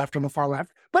the left or the far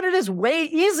left, but it is way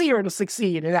easier to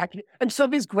succeed in academia. And so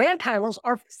these grant panels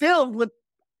are filled with,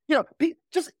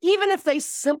 just even if they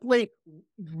simply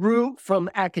grew from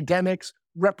academics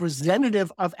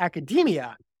representative of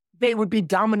academia, they would be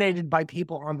dominated by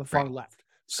people on the far left.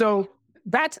 So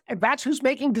that's who's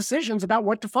making decisions about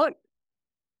what to fund.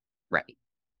 Right.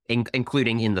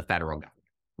 Including in the federal government.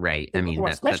 Right.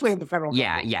 Especially in the federal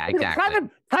government. Yeah, exactly.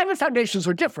 Private foundations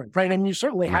are different, right? And you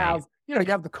certainly have, you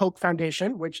have the Koch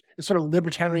Foundation, which is sort of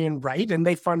libertarian right, and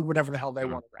they fund whatever the hell they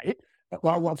want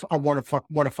to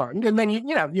want to fund. And then,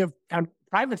 you have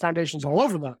private foundations all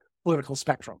over the political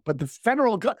spectrum. But the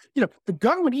federal, the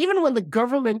government, even when the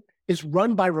government is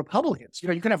run by Republicans,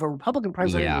 you can have a Republican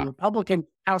president, a Republican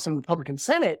House, and Republican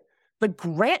Senate. The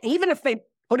grant, even if they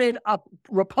put in a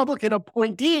Republican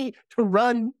appointee to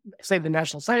run, say, the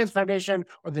National Science Foundation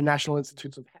or the National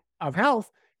Institutes of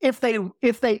Health, if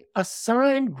they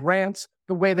assign grants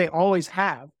the way they always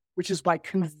have, which is by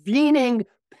convening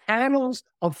panels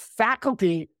of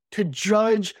faculty to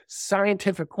judge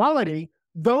scientific quality,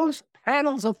 those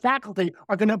panels of faculty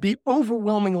are going to be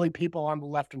overwhelmingly people on the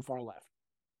left and far left.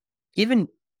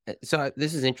 So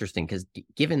this is interesting because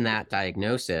given that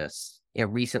diagnosis,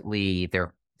 recently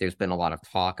there's been a lot of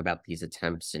talk about these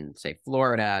attempts in, say,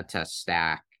 Florida to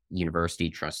stack university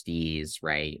trustees,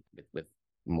 right, with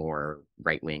more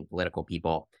right-wing political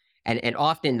people. And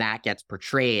often that gets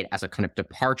portrayed as a kind of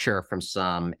departure from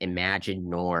some imagined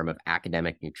norm of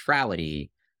academic neutrality.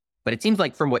 But it seems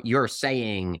like from what you're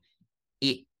saying,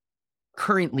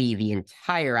 currently the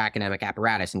entire academic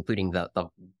apparatus, including the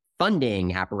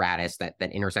funding apparatus that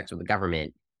intersects with the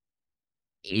government,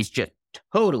 is just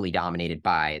totally dominated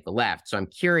by the left. So I'm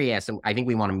curious, and I think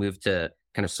we want to move to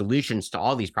kind of solutions to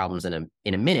all these problems in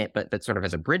a minute, but sort of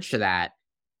as a bridge to that,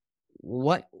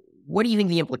 what do you think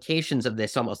the implications of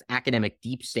this almost academic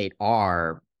deep state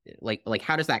are? Like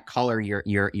how does that color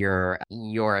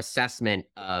your assessment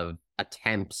of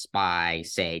attempts by,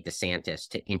 say, DeSantis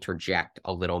to interject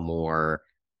a little more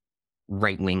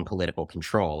right-wing political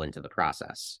control into the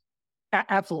process?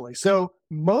 Absolutely. So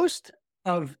most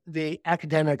of the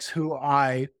academics who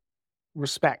I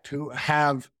respect, who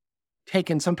have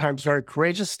taken sometimes very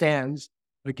courageous stands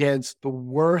against the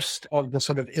worst of the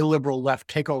sort of illiberal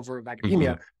left takeover of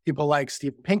academia, people like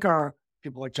Steven Pinker,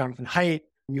 people like Jonathan Haidt.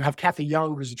 You have Kathy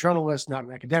Young, who's a journalist, not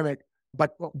an academic,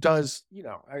 but does,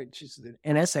 she's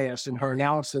an essayist, and her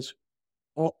analysis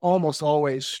almost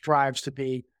always strives to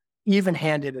be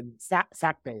even-handed and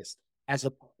fact-based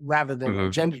rather than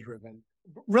agenda-driven.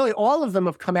 Really, all of them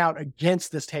have come out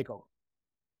against this takeover.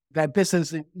 That this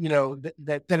is,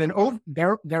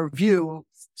 their view,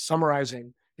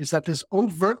 summarizing, is that this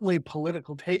overtly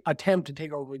political attempt to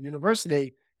take over a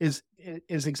university is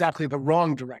exactly the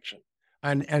wrong direction.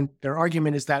 And their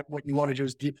argument is that what you want to do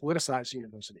is depoliticize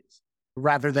universities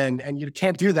rather than, and you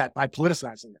can't do that by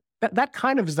politicizing it. That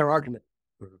kind of is their argument.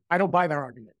 I don't buy their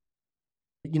argument.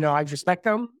 I respect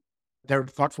them. They're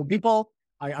thoughtful people.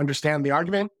 I understand the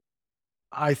argument.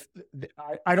 I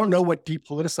don't know what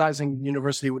depoliticizing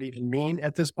university would even mean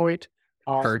at this point.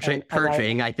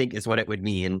 Purging, I think, is what it would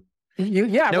mean.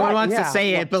 No one wants to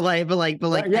say it, but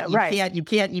you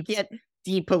can't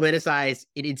depoliticize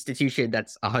an institution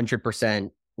that's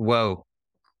 100% woke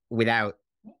without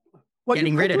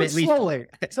getting rid of it. Slowly.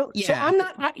 So I'm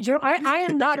not. I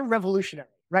am not a revolutionary,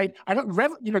 right? I don't.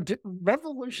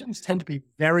 Revolutions tend to be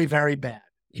very, very bad.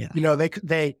 Yeah.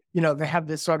 They have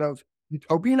this sort of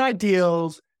utopian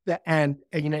ideals and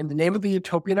in the name of the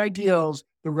utopian ideals,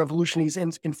 the revolutionaries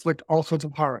inflict all sorts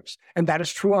of horrors, and that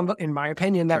is true in my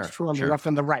opinion. That's true on the left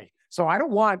and the right. So I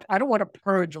don't want a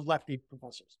purge of lefty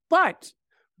professors, but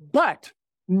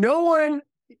no one.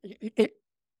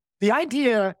 The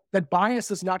idea that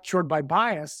bias is not cured by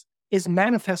bias is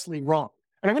manifestly wrong.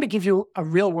 And I'm going to give you a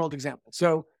real world example.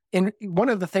 So in one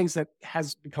of the things that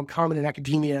has become common in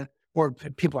academia, or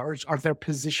people are their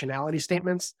positionality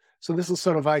statements. So this is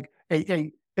sort of like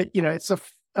it's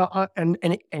an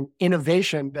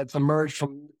innovation that's emerged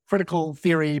from critical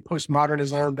theory,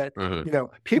 postmodernism, that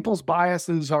people's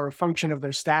biases are a function of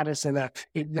their status and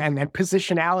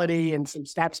positionality and some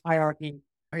stats hierarchy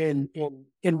in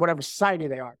whatever society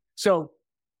they are. So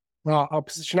a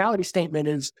positionality statement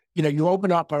is, you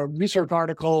open up a research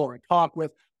article or a talk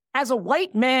with, as a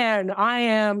white man, I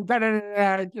am,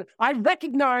 I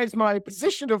recognize my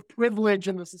position of privilege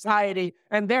in the society,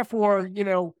 and therefore,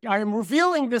 I am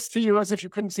revealing this to you as if you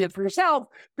couldn't see it for yourself,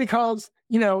 because,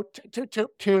 to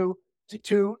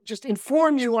just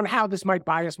inform you on how this might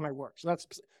bias my work. So that's,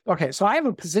 okay. So I have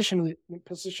a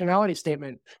positionality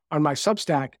statement on my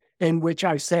Substack in which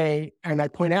I say, and I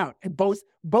point out,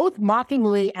 both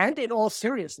mockingly and in all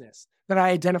seriousness, that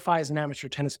I identify as an amateur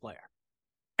tennis player.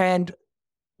 And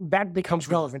that becomes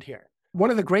relevant here. One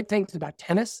of the great things about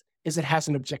tennis is it has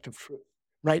an objective truth,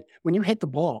 right? When you hit the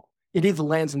ball, it either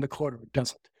lands in the court or it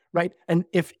doesn't, right? And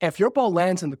if your ball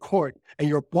lands in the court and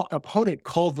your opponent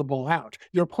calls the ball out,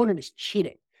 your opponent is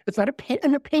cheating. It's not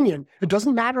an opinion. It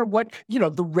doesn't matter what,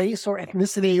 the race or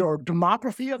ethnicity or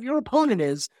demography of your opponent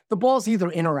is, the ball's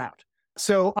either in or out.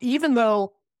 So even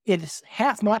though it is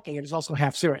half mocking, it is also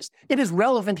half serious. It is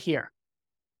relevant here.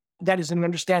 That is an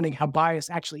understanding how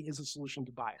bias actually is a solution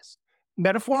to bias.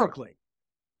 Metaphorically,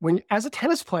 as a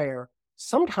tennis player,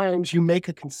 sometimes you make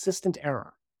a consistent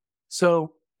error.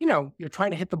 So, you're trying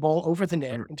to hit the ball over the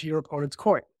net into your opponent's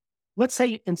court. Let's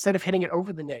say instead of hitting it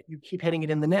over the net, you keep hitting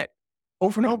it in the net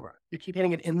over and over. You keep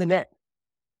hitting it in the net.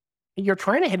 You're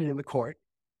trying to hit it in the court,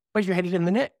 but you hit it in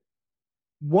the net.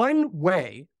 One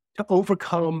way to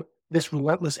overcome this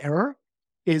relentless error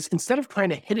is, instead of trying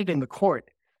to hit it in the court,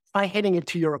 by hitting it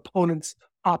to your opponent's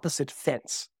opposite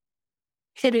fence.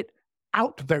 Hit it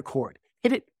out their court.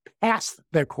 Hit it past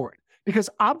their court. Because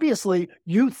obviously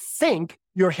you think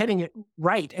you're hitting it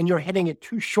right and you're hitting it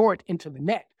too short into the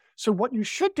net. So what you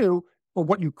should do, or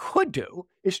what you could do,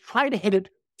 is try to hit it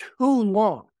too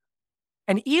long.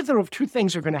 And either of two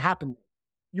things are going to happen.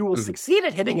 You will succeed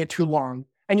at hitting it too long,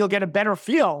 and you'll get a better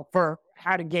feel for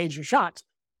how to gauge your shots,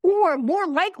 Or more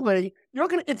likely,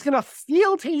 it's gonna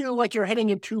feel to you like you're hitting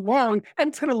it too long, and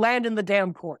it's gonna land in the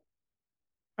damn court.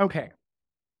 Okay.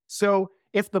 So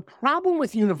if the problem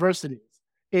with universities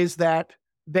is that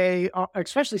they are,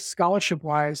 especially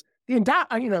scholarship-wise, the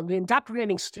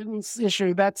indoctrinating students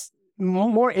issue, that's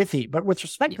more iffy. But with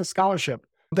respect to scholarship,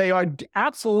 they are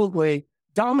absolutely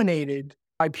dominated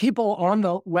by people on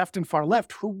the left and far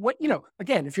left who,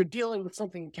 again, if you're dealing with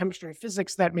something in chemistry or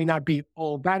physics, that may not be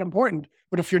all that important.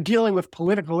 But if you're dealing with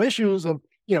political issues of,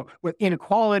 with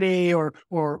inequality or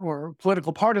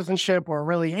political partisanship or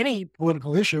really any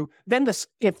political issue, then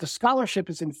if the scholarship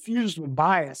is infused with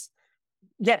bias,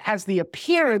 yet has the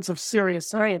appearance of serious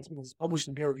science because it's published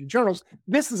in peer-reviewed journals,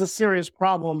 this is a serious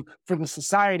problem for the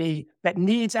society that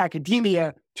needs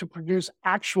academia to produce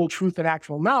actual truth and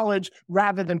actual knowledge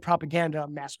rather than propaganda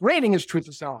masquerading as truth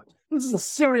and knowledge. This is a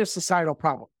serious societal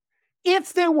problem.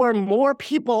 If there were more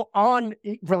people at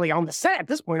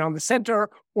this point, on the center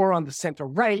or on the center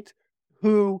right,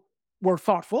 who were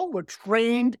thoughtful, were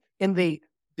trained in the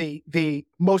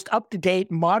most up-to-date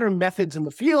modern methods in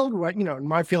the field, right? In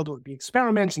my field, it would be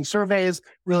experiments and surveys.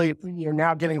 Really, you're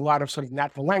now getting a lot of sort of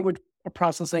natural language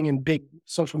processing and big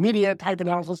social media type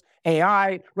analysis,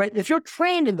 AI, right? If you're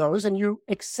trained in those and you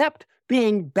accept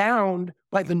being bound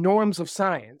by the norms of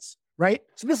science, right?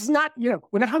 So this is not,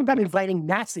 we're not talking about inviting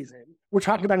Nazis in. We're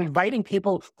talking about inviting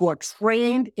people who are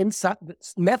trained in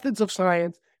methods of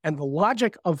science and the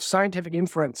logic of scientific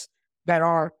inference that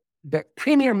are the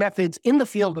premier methods in the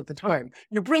field at the time.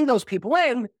 You bring those people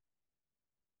in,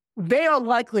 they are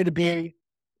likely to be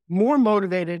more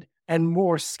motivated and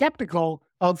more skeptical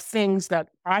of things that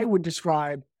I would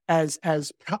describe as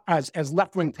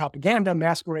left-wing propaganda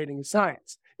masquerading as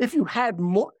science. If you had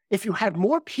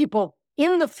more people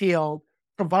in the field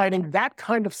providing that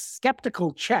kind of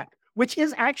skeptical check, which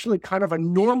is actually kind of a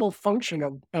normal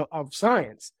function of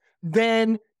science,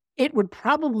 then it would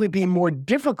probably be more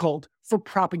difficult for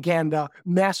propaganda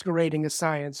masquerading as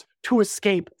science to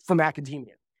escape from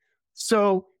academia.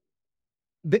 So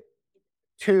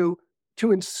to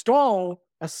install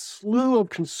a slew of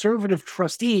conservative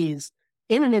trustees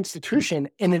in an institution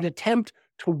in an attempt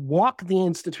to walk the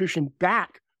institution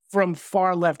back from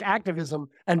far left activism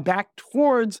and back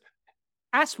towards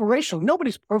aspirational.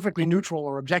 Nobody's perfectly neutral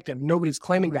or objective. Nobody's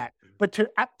claiming that. But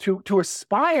to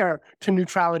aspire to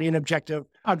neutrality and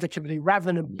objectivity rather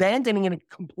than abandoning it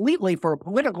completely for a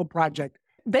political project,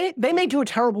 they may do a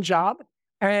terrible job.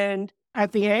 And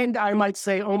at the end, I might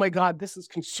say, oh my God, this is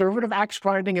conservative axe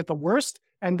grinding at the worst.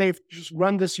 And they've just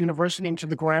run this university into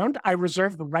the ground. I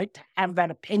reserve the right to have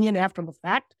that opinion after the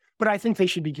fact, but I think they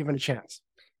should be given a chance.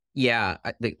 Yeah,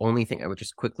 the only thing I would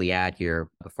just quickly add here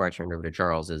before I turn it over to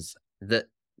Charles is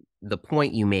the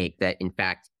point you make that, in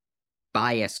fact,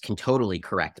 bias can totally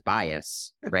correct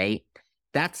bias, right?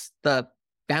 That's the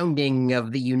founding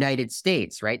of the United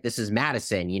States, right? This is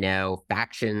Madison,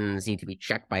 factions need to be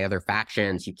checked by other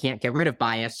factions. You can't get rid of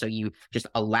bias, so you just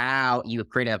you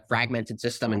create a fragmented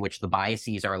system in which the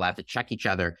biases are allowed to check each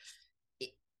other.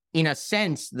 In a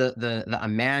sense, the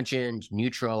imagined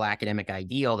neutral academic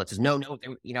ideal that says, no,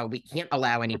 we can't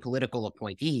allow any political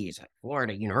appointees at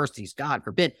Florida universities, God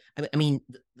forbid. I mean,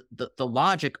 the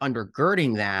logic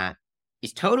undergirding that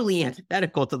is totally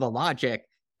antithetical to the logic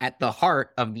at the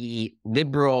heart of the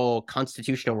liberal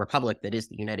constitutional republic that is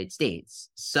the United States.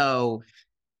 So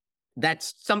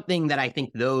that's something that I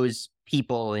think those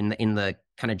people in the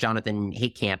kind of Jonathan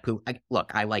hate camp, who,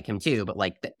 look, I like him too, but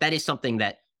that is something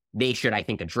that they should, I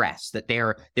think, address, that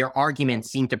their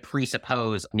arguments seem to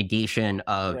presuppose negation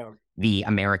of the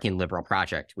American liberal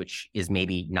project, which is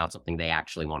maybe not something they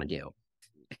actually want to do.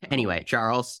 Anyway,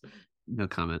 Charles? No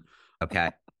comment.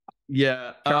 Okay.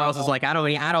 Yeah. Charles is like, I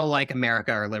don't like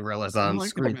America or liberalism. I don't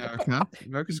like America.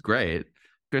 America's great.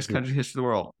 Greatest country history of the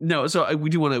world. No, so we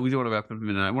do want to wrap up in a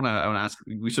minute. I want to ask.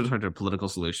 We should start to political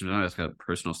solutions. I want to ask about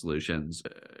personal solutions.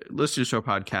 Listeners to our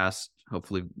podcast,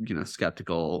 hopefully,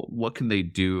 skeptical. What can they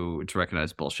do to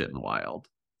recognize bullshit in the wild?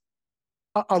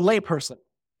 A layperson.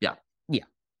 Yeah.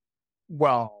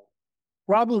 Well,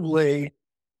 probably.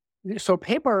 So, a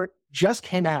paper just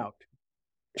came out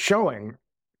showing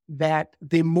that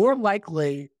the more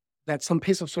likely that some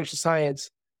piece of social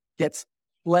science gets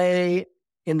play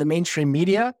in the mainstream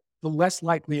media, the less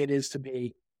likely it is to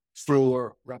be true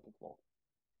or replicable.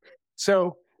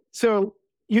 So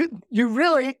you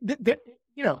really,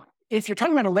 if you're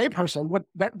talking about a layperson,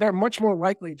 they're much more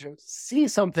likely to see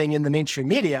something in the mainstream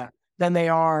media than they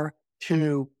are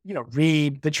to,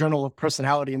 read the Journal of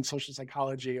Personality and Social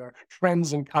Psychology or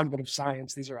Trends in Cognitive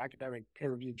Science. These are academic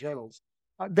peer-reviewed journals.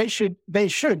 They should,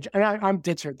 and I'm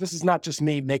dead serious. This is not just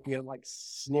me making it like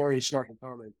sneery, snarky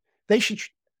comment. They should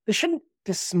they shouldn't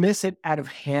dismiss it out of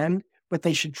hand, but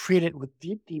they should treat it with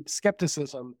deep, deep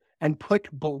skepticism and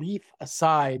put belief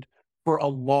aside for a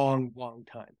long, long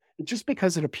time. Just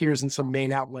because it appears in some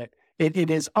main outlet, it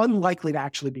is unlikely to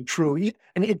actually be true.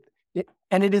 And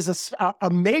it is a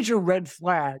major red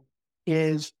flag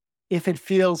is if it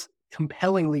feels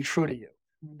compellingly true to you.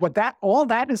 All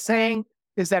that is saying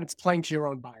is that it's playing to your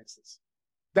own biases.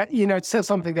 That, it says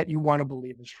something that you want to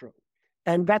believe is true.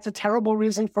 And that's a terrible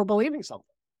reason for believing something.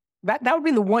 That would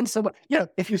be the one. So,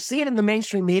 if you see it in the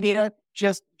mainstream media,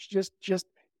 just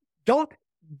don't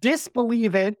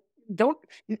disbelieve it.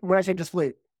 When I say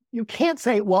disbelieve, you can't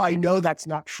say, well, I know that's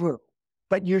not true,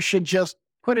 but you should just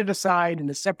put it aside in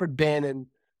a separate bin and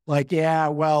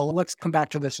let's come back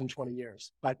to this in 20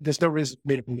 years. But there's no reason for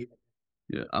me to believe it.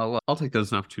 Yeah, I'll take that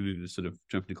as an opportunity to sort of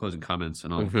jump into closing comments,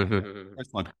 and I'll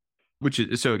which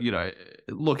is so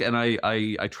look, and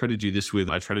I try to do this with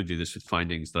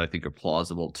findings that I think are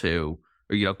plausible too,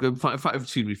 or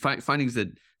findings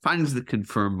that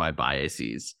confirm my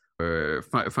biases, or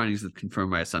findings that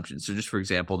confirm my assumptions. So just for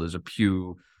example, there's a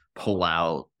Pew poll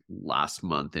out last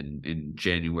month in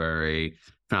January,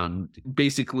 found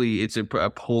basically it's a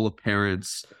poll of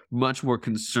parents much more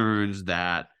concerned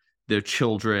that their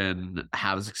children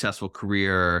have a successful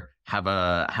career, have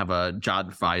a job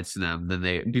that provides to them, then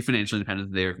they be financially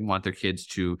independent. They want their kids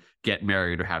to get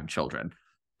married or have children.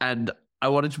 And I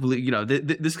wanted to believe,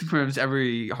 this confirms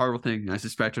every horrible thing I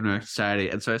suspect in our society.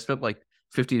 And so I spent like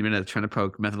 15 minutes trying to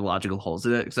poke methodological holes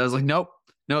in it, because I was like, nope,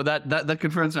 no, that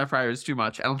confirms my priors too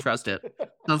much. I don't trust it.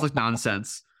 Sounds like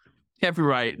nonsense. Can't be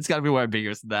right. It's got to be more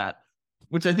ambiguous than that.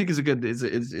 Which I think is a good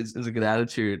good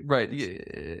attitude, right?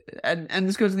 And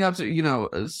this goes in the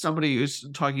opposite. Somebody who's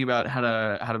talking about how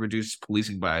to reduce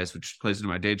policing bias, which plays into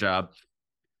my day job.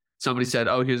 Somebody said,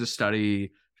 "Oh, here's a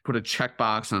study. Put a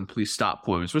checkbox on police stop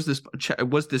points. Was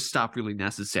this stop really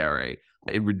necessary?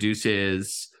 It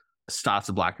reduces stops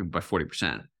of black people by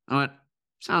 40%." I went,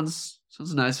 sounds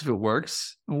nice if it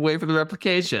works. Wait for the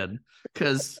replication,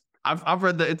 because I've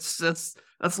read that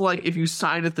that's like if you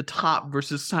sign at the top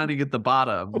versus signing at the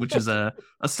bottom, which is a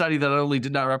study that not only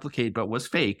did not replicate but was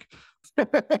fake.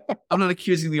 I'm not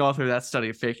accusing the author of that study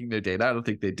of faking their data. I don't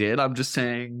think they did. I'm just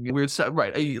saying weird stuff.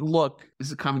 Right. Look, this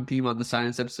is a common theme on the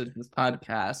science episode of this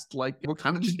podcast. Like, we're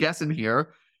kind of just guessing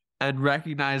here, and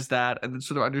recognize that, and then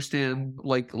sort of understand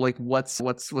like what's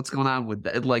going on with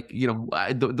that.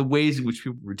 The ways in which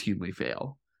people routinely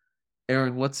fail.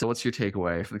 Aaron, what's your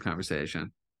takeaway from the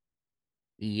conversation?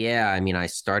 Yeah, I mean, I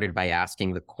started by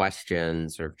asking the question,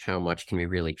 sort of, how much can we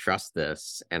really trust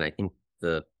this? And I think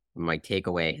my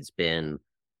takeaway has been,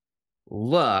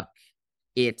 look,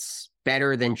 it's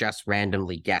better than just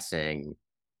randomly guessing,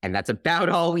 and that's about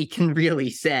all we can really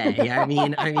say. I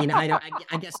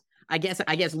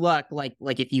guess. Look,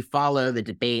 like if you follow the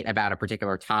debate about a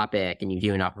particular topic and you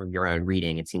do enough of your own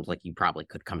reading, it seems like you probably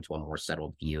could come to a more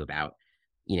settled view about,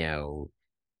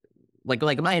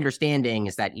 like my understanding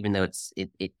is that even though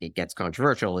it gets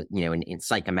controversial, in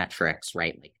psychometrics,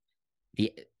 right? Like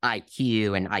the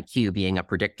IQ being a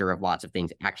predictor of lots of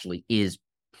things actually is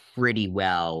pretty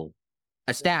well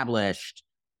established.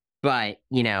 But,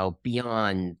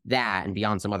 beyond that and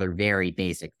beyond some other very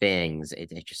basic things,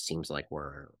 it just seems like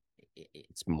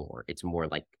it's more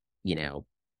like,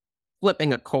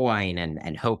 flipping a coin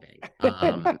and hoping.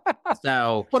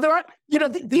 So, well, there are,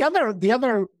 the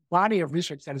other body of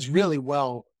research that is really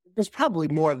there's probably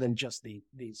more than just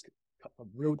these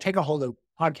take a hold of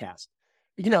podcasts.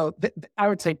 I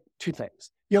would say two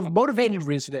things. You have motivated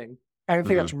reasoning, and I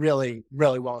think that's really,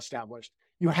 really well established.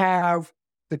 You have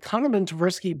the Kahneman and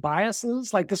Tversky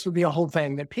biases. Like, this would be a whole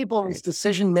thing, that people's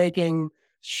decision-making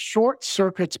short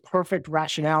circuits perfect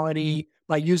rationality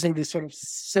by using these sort of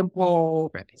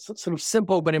simple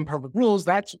but imperfect rules.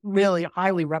 That's really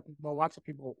highly replicable. Lots of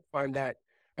people find that.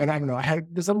 And I don't know,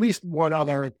 there's at least one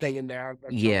other thing in there.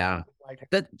 Yeah.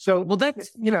 That's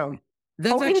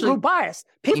in-group bias.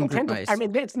 People tend to,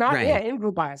 it's not, right.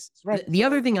 In-group bias. Right. The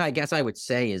other thing I guess I would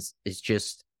say is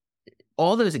just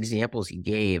all those examples he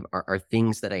gave are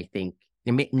things that I think,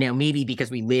 now maybe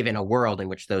because we live in a world in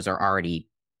which those are already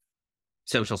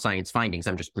social science findings,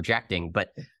 I'm just projecting,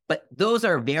 but those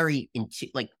are very,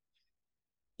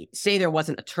 say there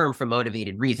wasn't a term for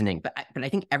motivated reasoning, but I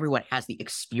think everyone has the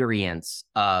experience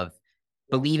of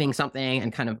believing something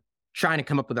and kind of trying to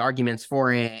come up with arguments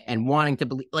for it and wanting to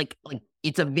believe, like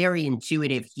it's a very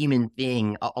intuitive human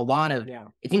thing. A lot of,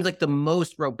 It seems like the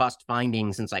most robust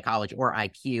findings in psychology or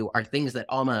IQ are things that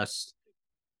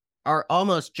are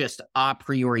almost just a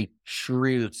priori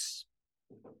truths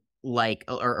like,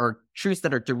 or truths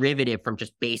that are derivative from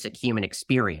just basic human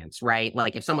experience, right?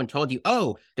 Like if someone told you,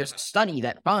 oh, there's a study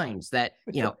that finds that,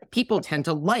 people tend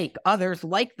to like others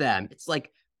like them. It's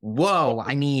like, whoa,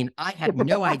 I mean, I had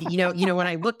no idea. When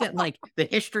I looked at like the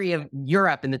history of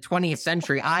Europe in the 20th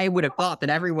century, I would have thought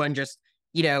that everyone just,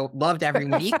 loved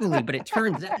everyone equally, but it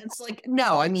turns out it's like,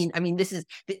 no, I mean, this is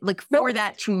like for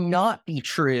that to not be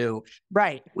true,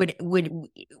 right,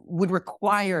 would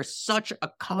require such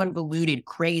a convoluted,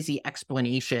 crazy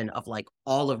explanation of like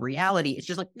all of reality. It's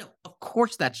just like, no, of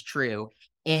course that's true.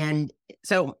 And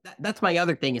so that's my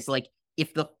other thing is like,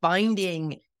 if the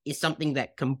finding is something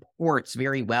that comports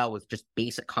very well with just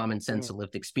basic common sense and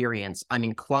lived experience, I'm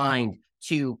inclined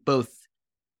to both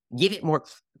give it more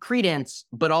credence,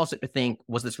 but also to think,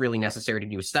 was this really necessary to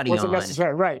do a study on? Was it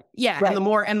necessary? Right. Yeah. Right. And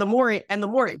the more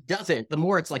it doesn't, the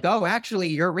more it's like, oh, actually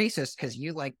you're racist because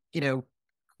you click.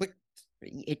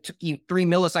 It took you 3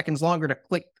 milliseconds longer to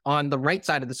click on the right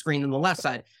side of the screen than the left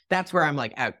side. That's where I'm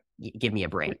like, oh, give me a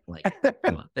break. Like,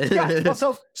 come on. Yeah.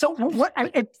 Well, so what?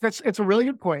 It's a really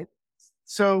good point.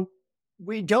 So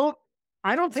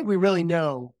I don't think we really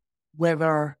know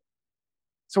whether.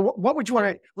 So what would you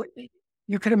want to?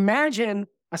 You could imagine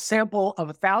a sample of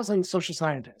 1,000 social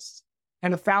scientists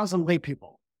and 1,000 lay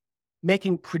people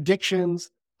making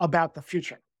predictions about the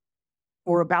future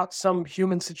or about some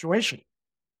human situation.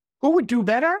 Who would do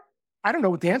better? I don't know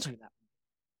what the answer to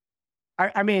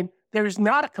that. I mean, there is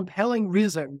not a compelling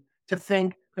reason to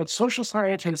think that social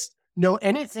scientists know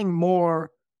anything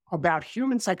more about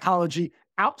human psychology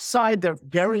outside their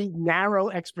very narrow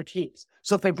expertise.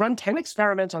 So if they've run 10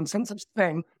 experiments on some such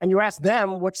thing, and you ask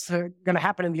them what's going to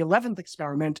happen in the 11th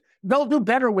experiment, they'll do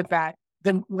better with that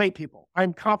than lay people.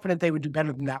 I'm confident they would do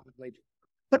better than that with lay people.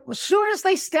 But as soon as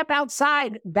they step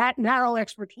outside that narrow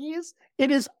expertise, it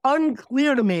is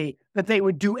unclear to me that they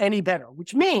would do any better,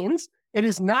 which means it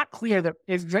is not clear that,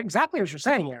 exactly as you're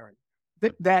saying, Aaron,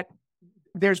 that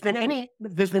there's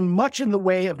been much in the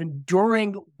way of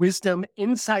enduring wisdom,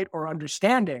 insight, or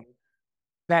understanding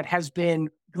that has been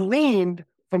gleaned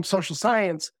from social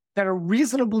science that a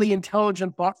reasonably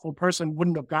intelligent, thoughtful person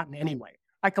wouldn't have gotten anyway.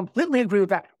 I completely agree with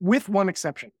that, with one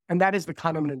exception, and that is the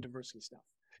Kahneman and diversity stuff.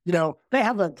 They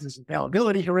have this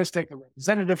availability heuristic, a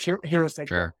representative heuristic.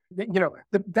 Sure.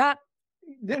 That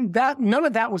none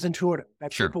of that was intuitive,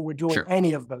 that people were doing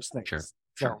any of those things.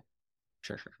 Sure.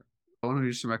 I want to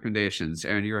do some recommendations.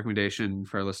 Aaron, your recommendation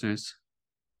for our listeners?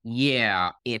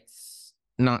 Yeah, it's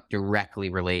not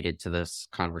directly related to this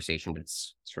conversation, but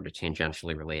it's sort of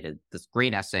tangentially related. This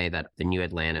great essay that the New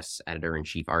Atlantis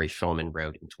editor-in-chief Ari Schulman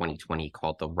wrote in 2020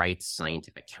 called The Right's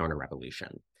Scientific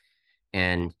Counter-Revolution.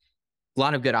 And a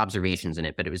lot of good observations in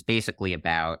it, but it was basically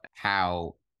about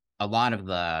how a lot of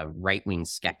the right-wing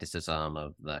skepticism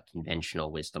of the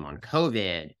conventional wisdom on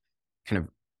COVID kind of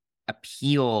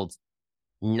appealed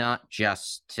not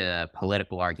just to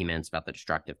political arguments about the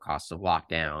destructive costs of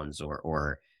lockdowns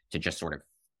or to just sort of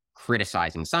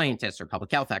criticizing scientists or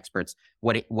public health experts.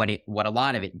 What a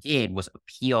lot of it did was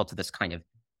appeal to this kind of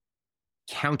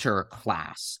counter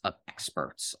class of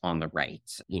experts on the right,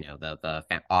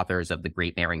 the authors of the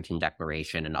Great Barrington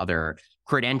Declaration and other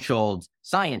credentialed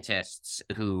scientists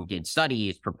who did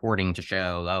studies purporting to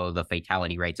show, oh, the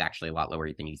fatality rate's actually a lot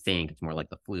lower than you think. It's more like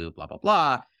the flu, blah, blah,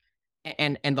 blah.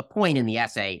 And the point in the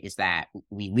essay is that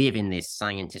we live in this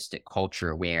scientistic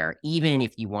culture where even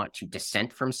if you want to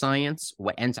dissent from science,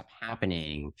 what ends up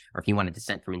happening, or if you want to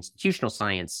dissent from institutional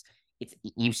science,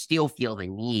 you still feel the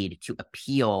need to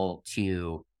appeal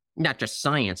to not just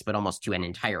science, but almost to an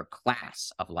entire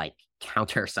class of like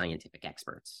counter scientific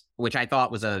experts, which I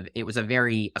thought was a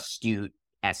very astute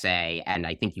essay. And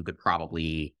I think you could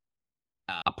probably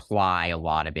apply a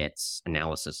lot of its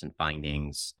analysis and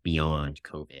findings beyond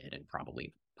COVID and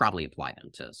probably apply them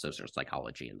to social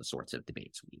psychology and the sorts of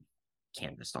debates we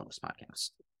canvassed on this podcast.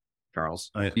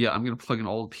 Charles? Yeah, I'm going to plug an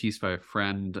old piece by a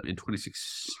friend in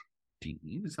 2016.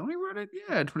 Is that when I wrote it?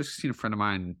 Yeah, in 2016, a friend of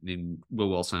mine named Will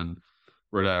Wilson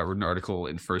wrote an article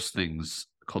in First Things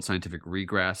called Scientific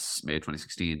Regress, May of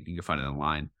 2016. You can find it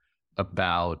online,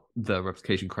 about the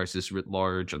replication crisis writ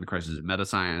large and the crisis of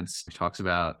metascience. He talks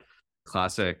about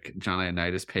classic John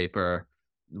Ioannidis paper.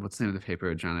 What's the name of the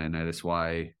paper? John Ioannidis,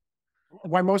 why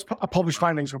most published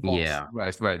findings are false. Yeah,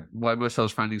 right. Why most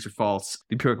published findings are false.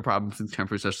 The empirical problems in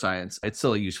contemporary social science. It's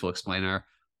still a useful explainer.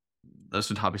 Those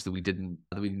are topics that we didn't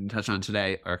touch on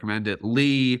today. I recommend it.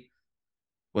 Lee,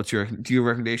 do you have a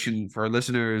recommendation for our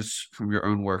listeners from your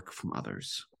own work, from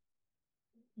others?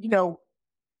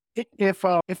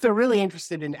 If they're really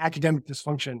interested in academic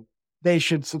dysfunction, they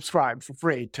should subscribe for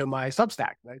free to my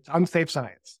Substack. It's Unsafe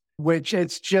Science, which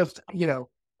it's just,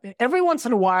 every once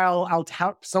in a while, I'll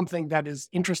tout something that is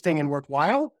interesting and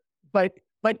worthwhile. But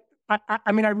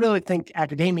I mean, I really think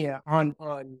academia on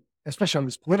especially on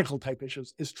these political type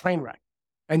issues is train wreck.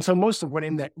 And so most of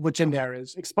what's in there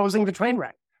is exposing the train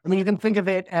wreck. I mean, you can think of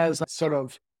it as sort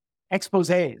of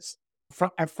exposés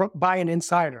by an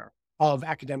insider of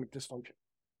academic dysfunction.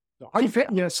 So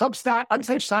Substack,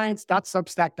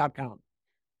 unsafescience.substack.com.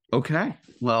 Okay.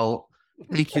 Well,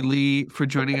 thank you, Lee, for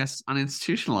joining us on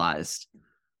Institutionalized.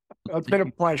 It's been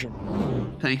a pleasure.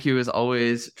 Thank you, as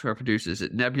always, to our producers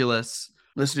at Nebulous.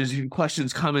 Listeners, if you have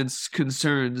questions, comments,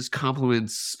 concerns,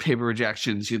 compliments, paper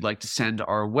rejections you'd like to send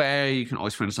our way, you can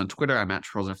always find us on Twitter. I'm at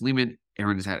Charles F. Lehman.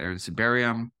 Aaron is at Aaron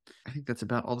Sibarium. I think that's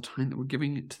about all the time that we're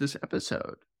giving to this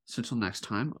episode. So until next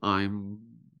time, I'm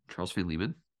Charles Van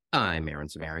Lehman. I'm Aaron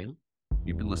Sibarium.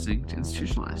 You've been listening to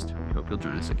Institutionalized. We hope you'll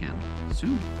join us again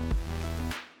soon.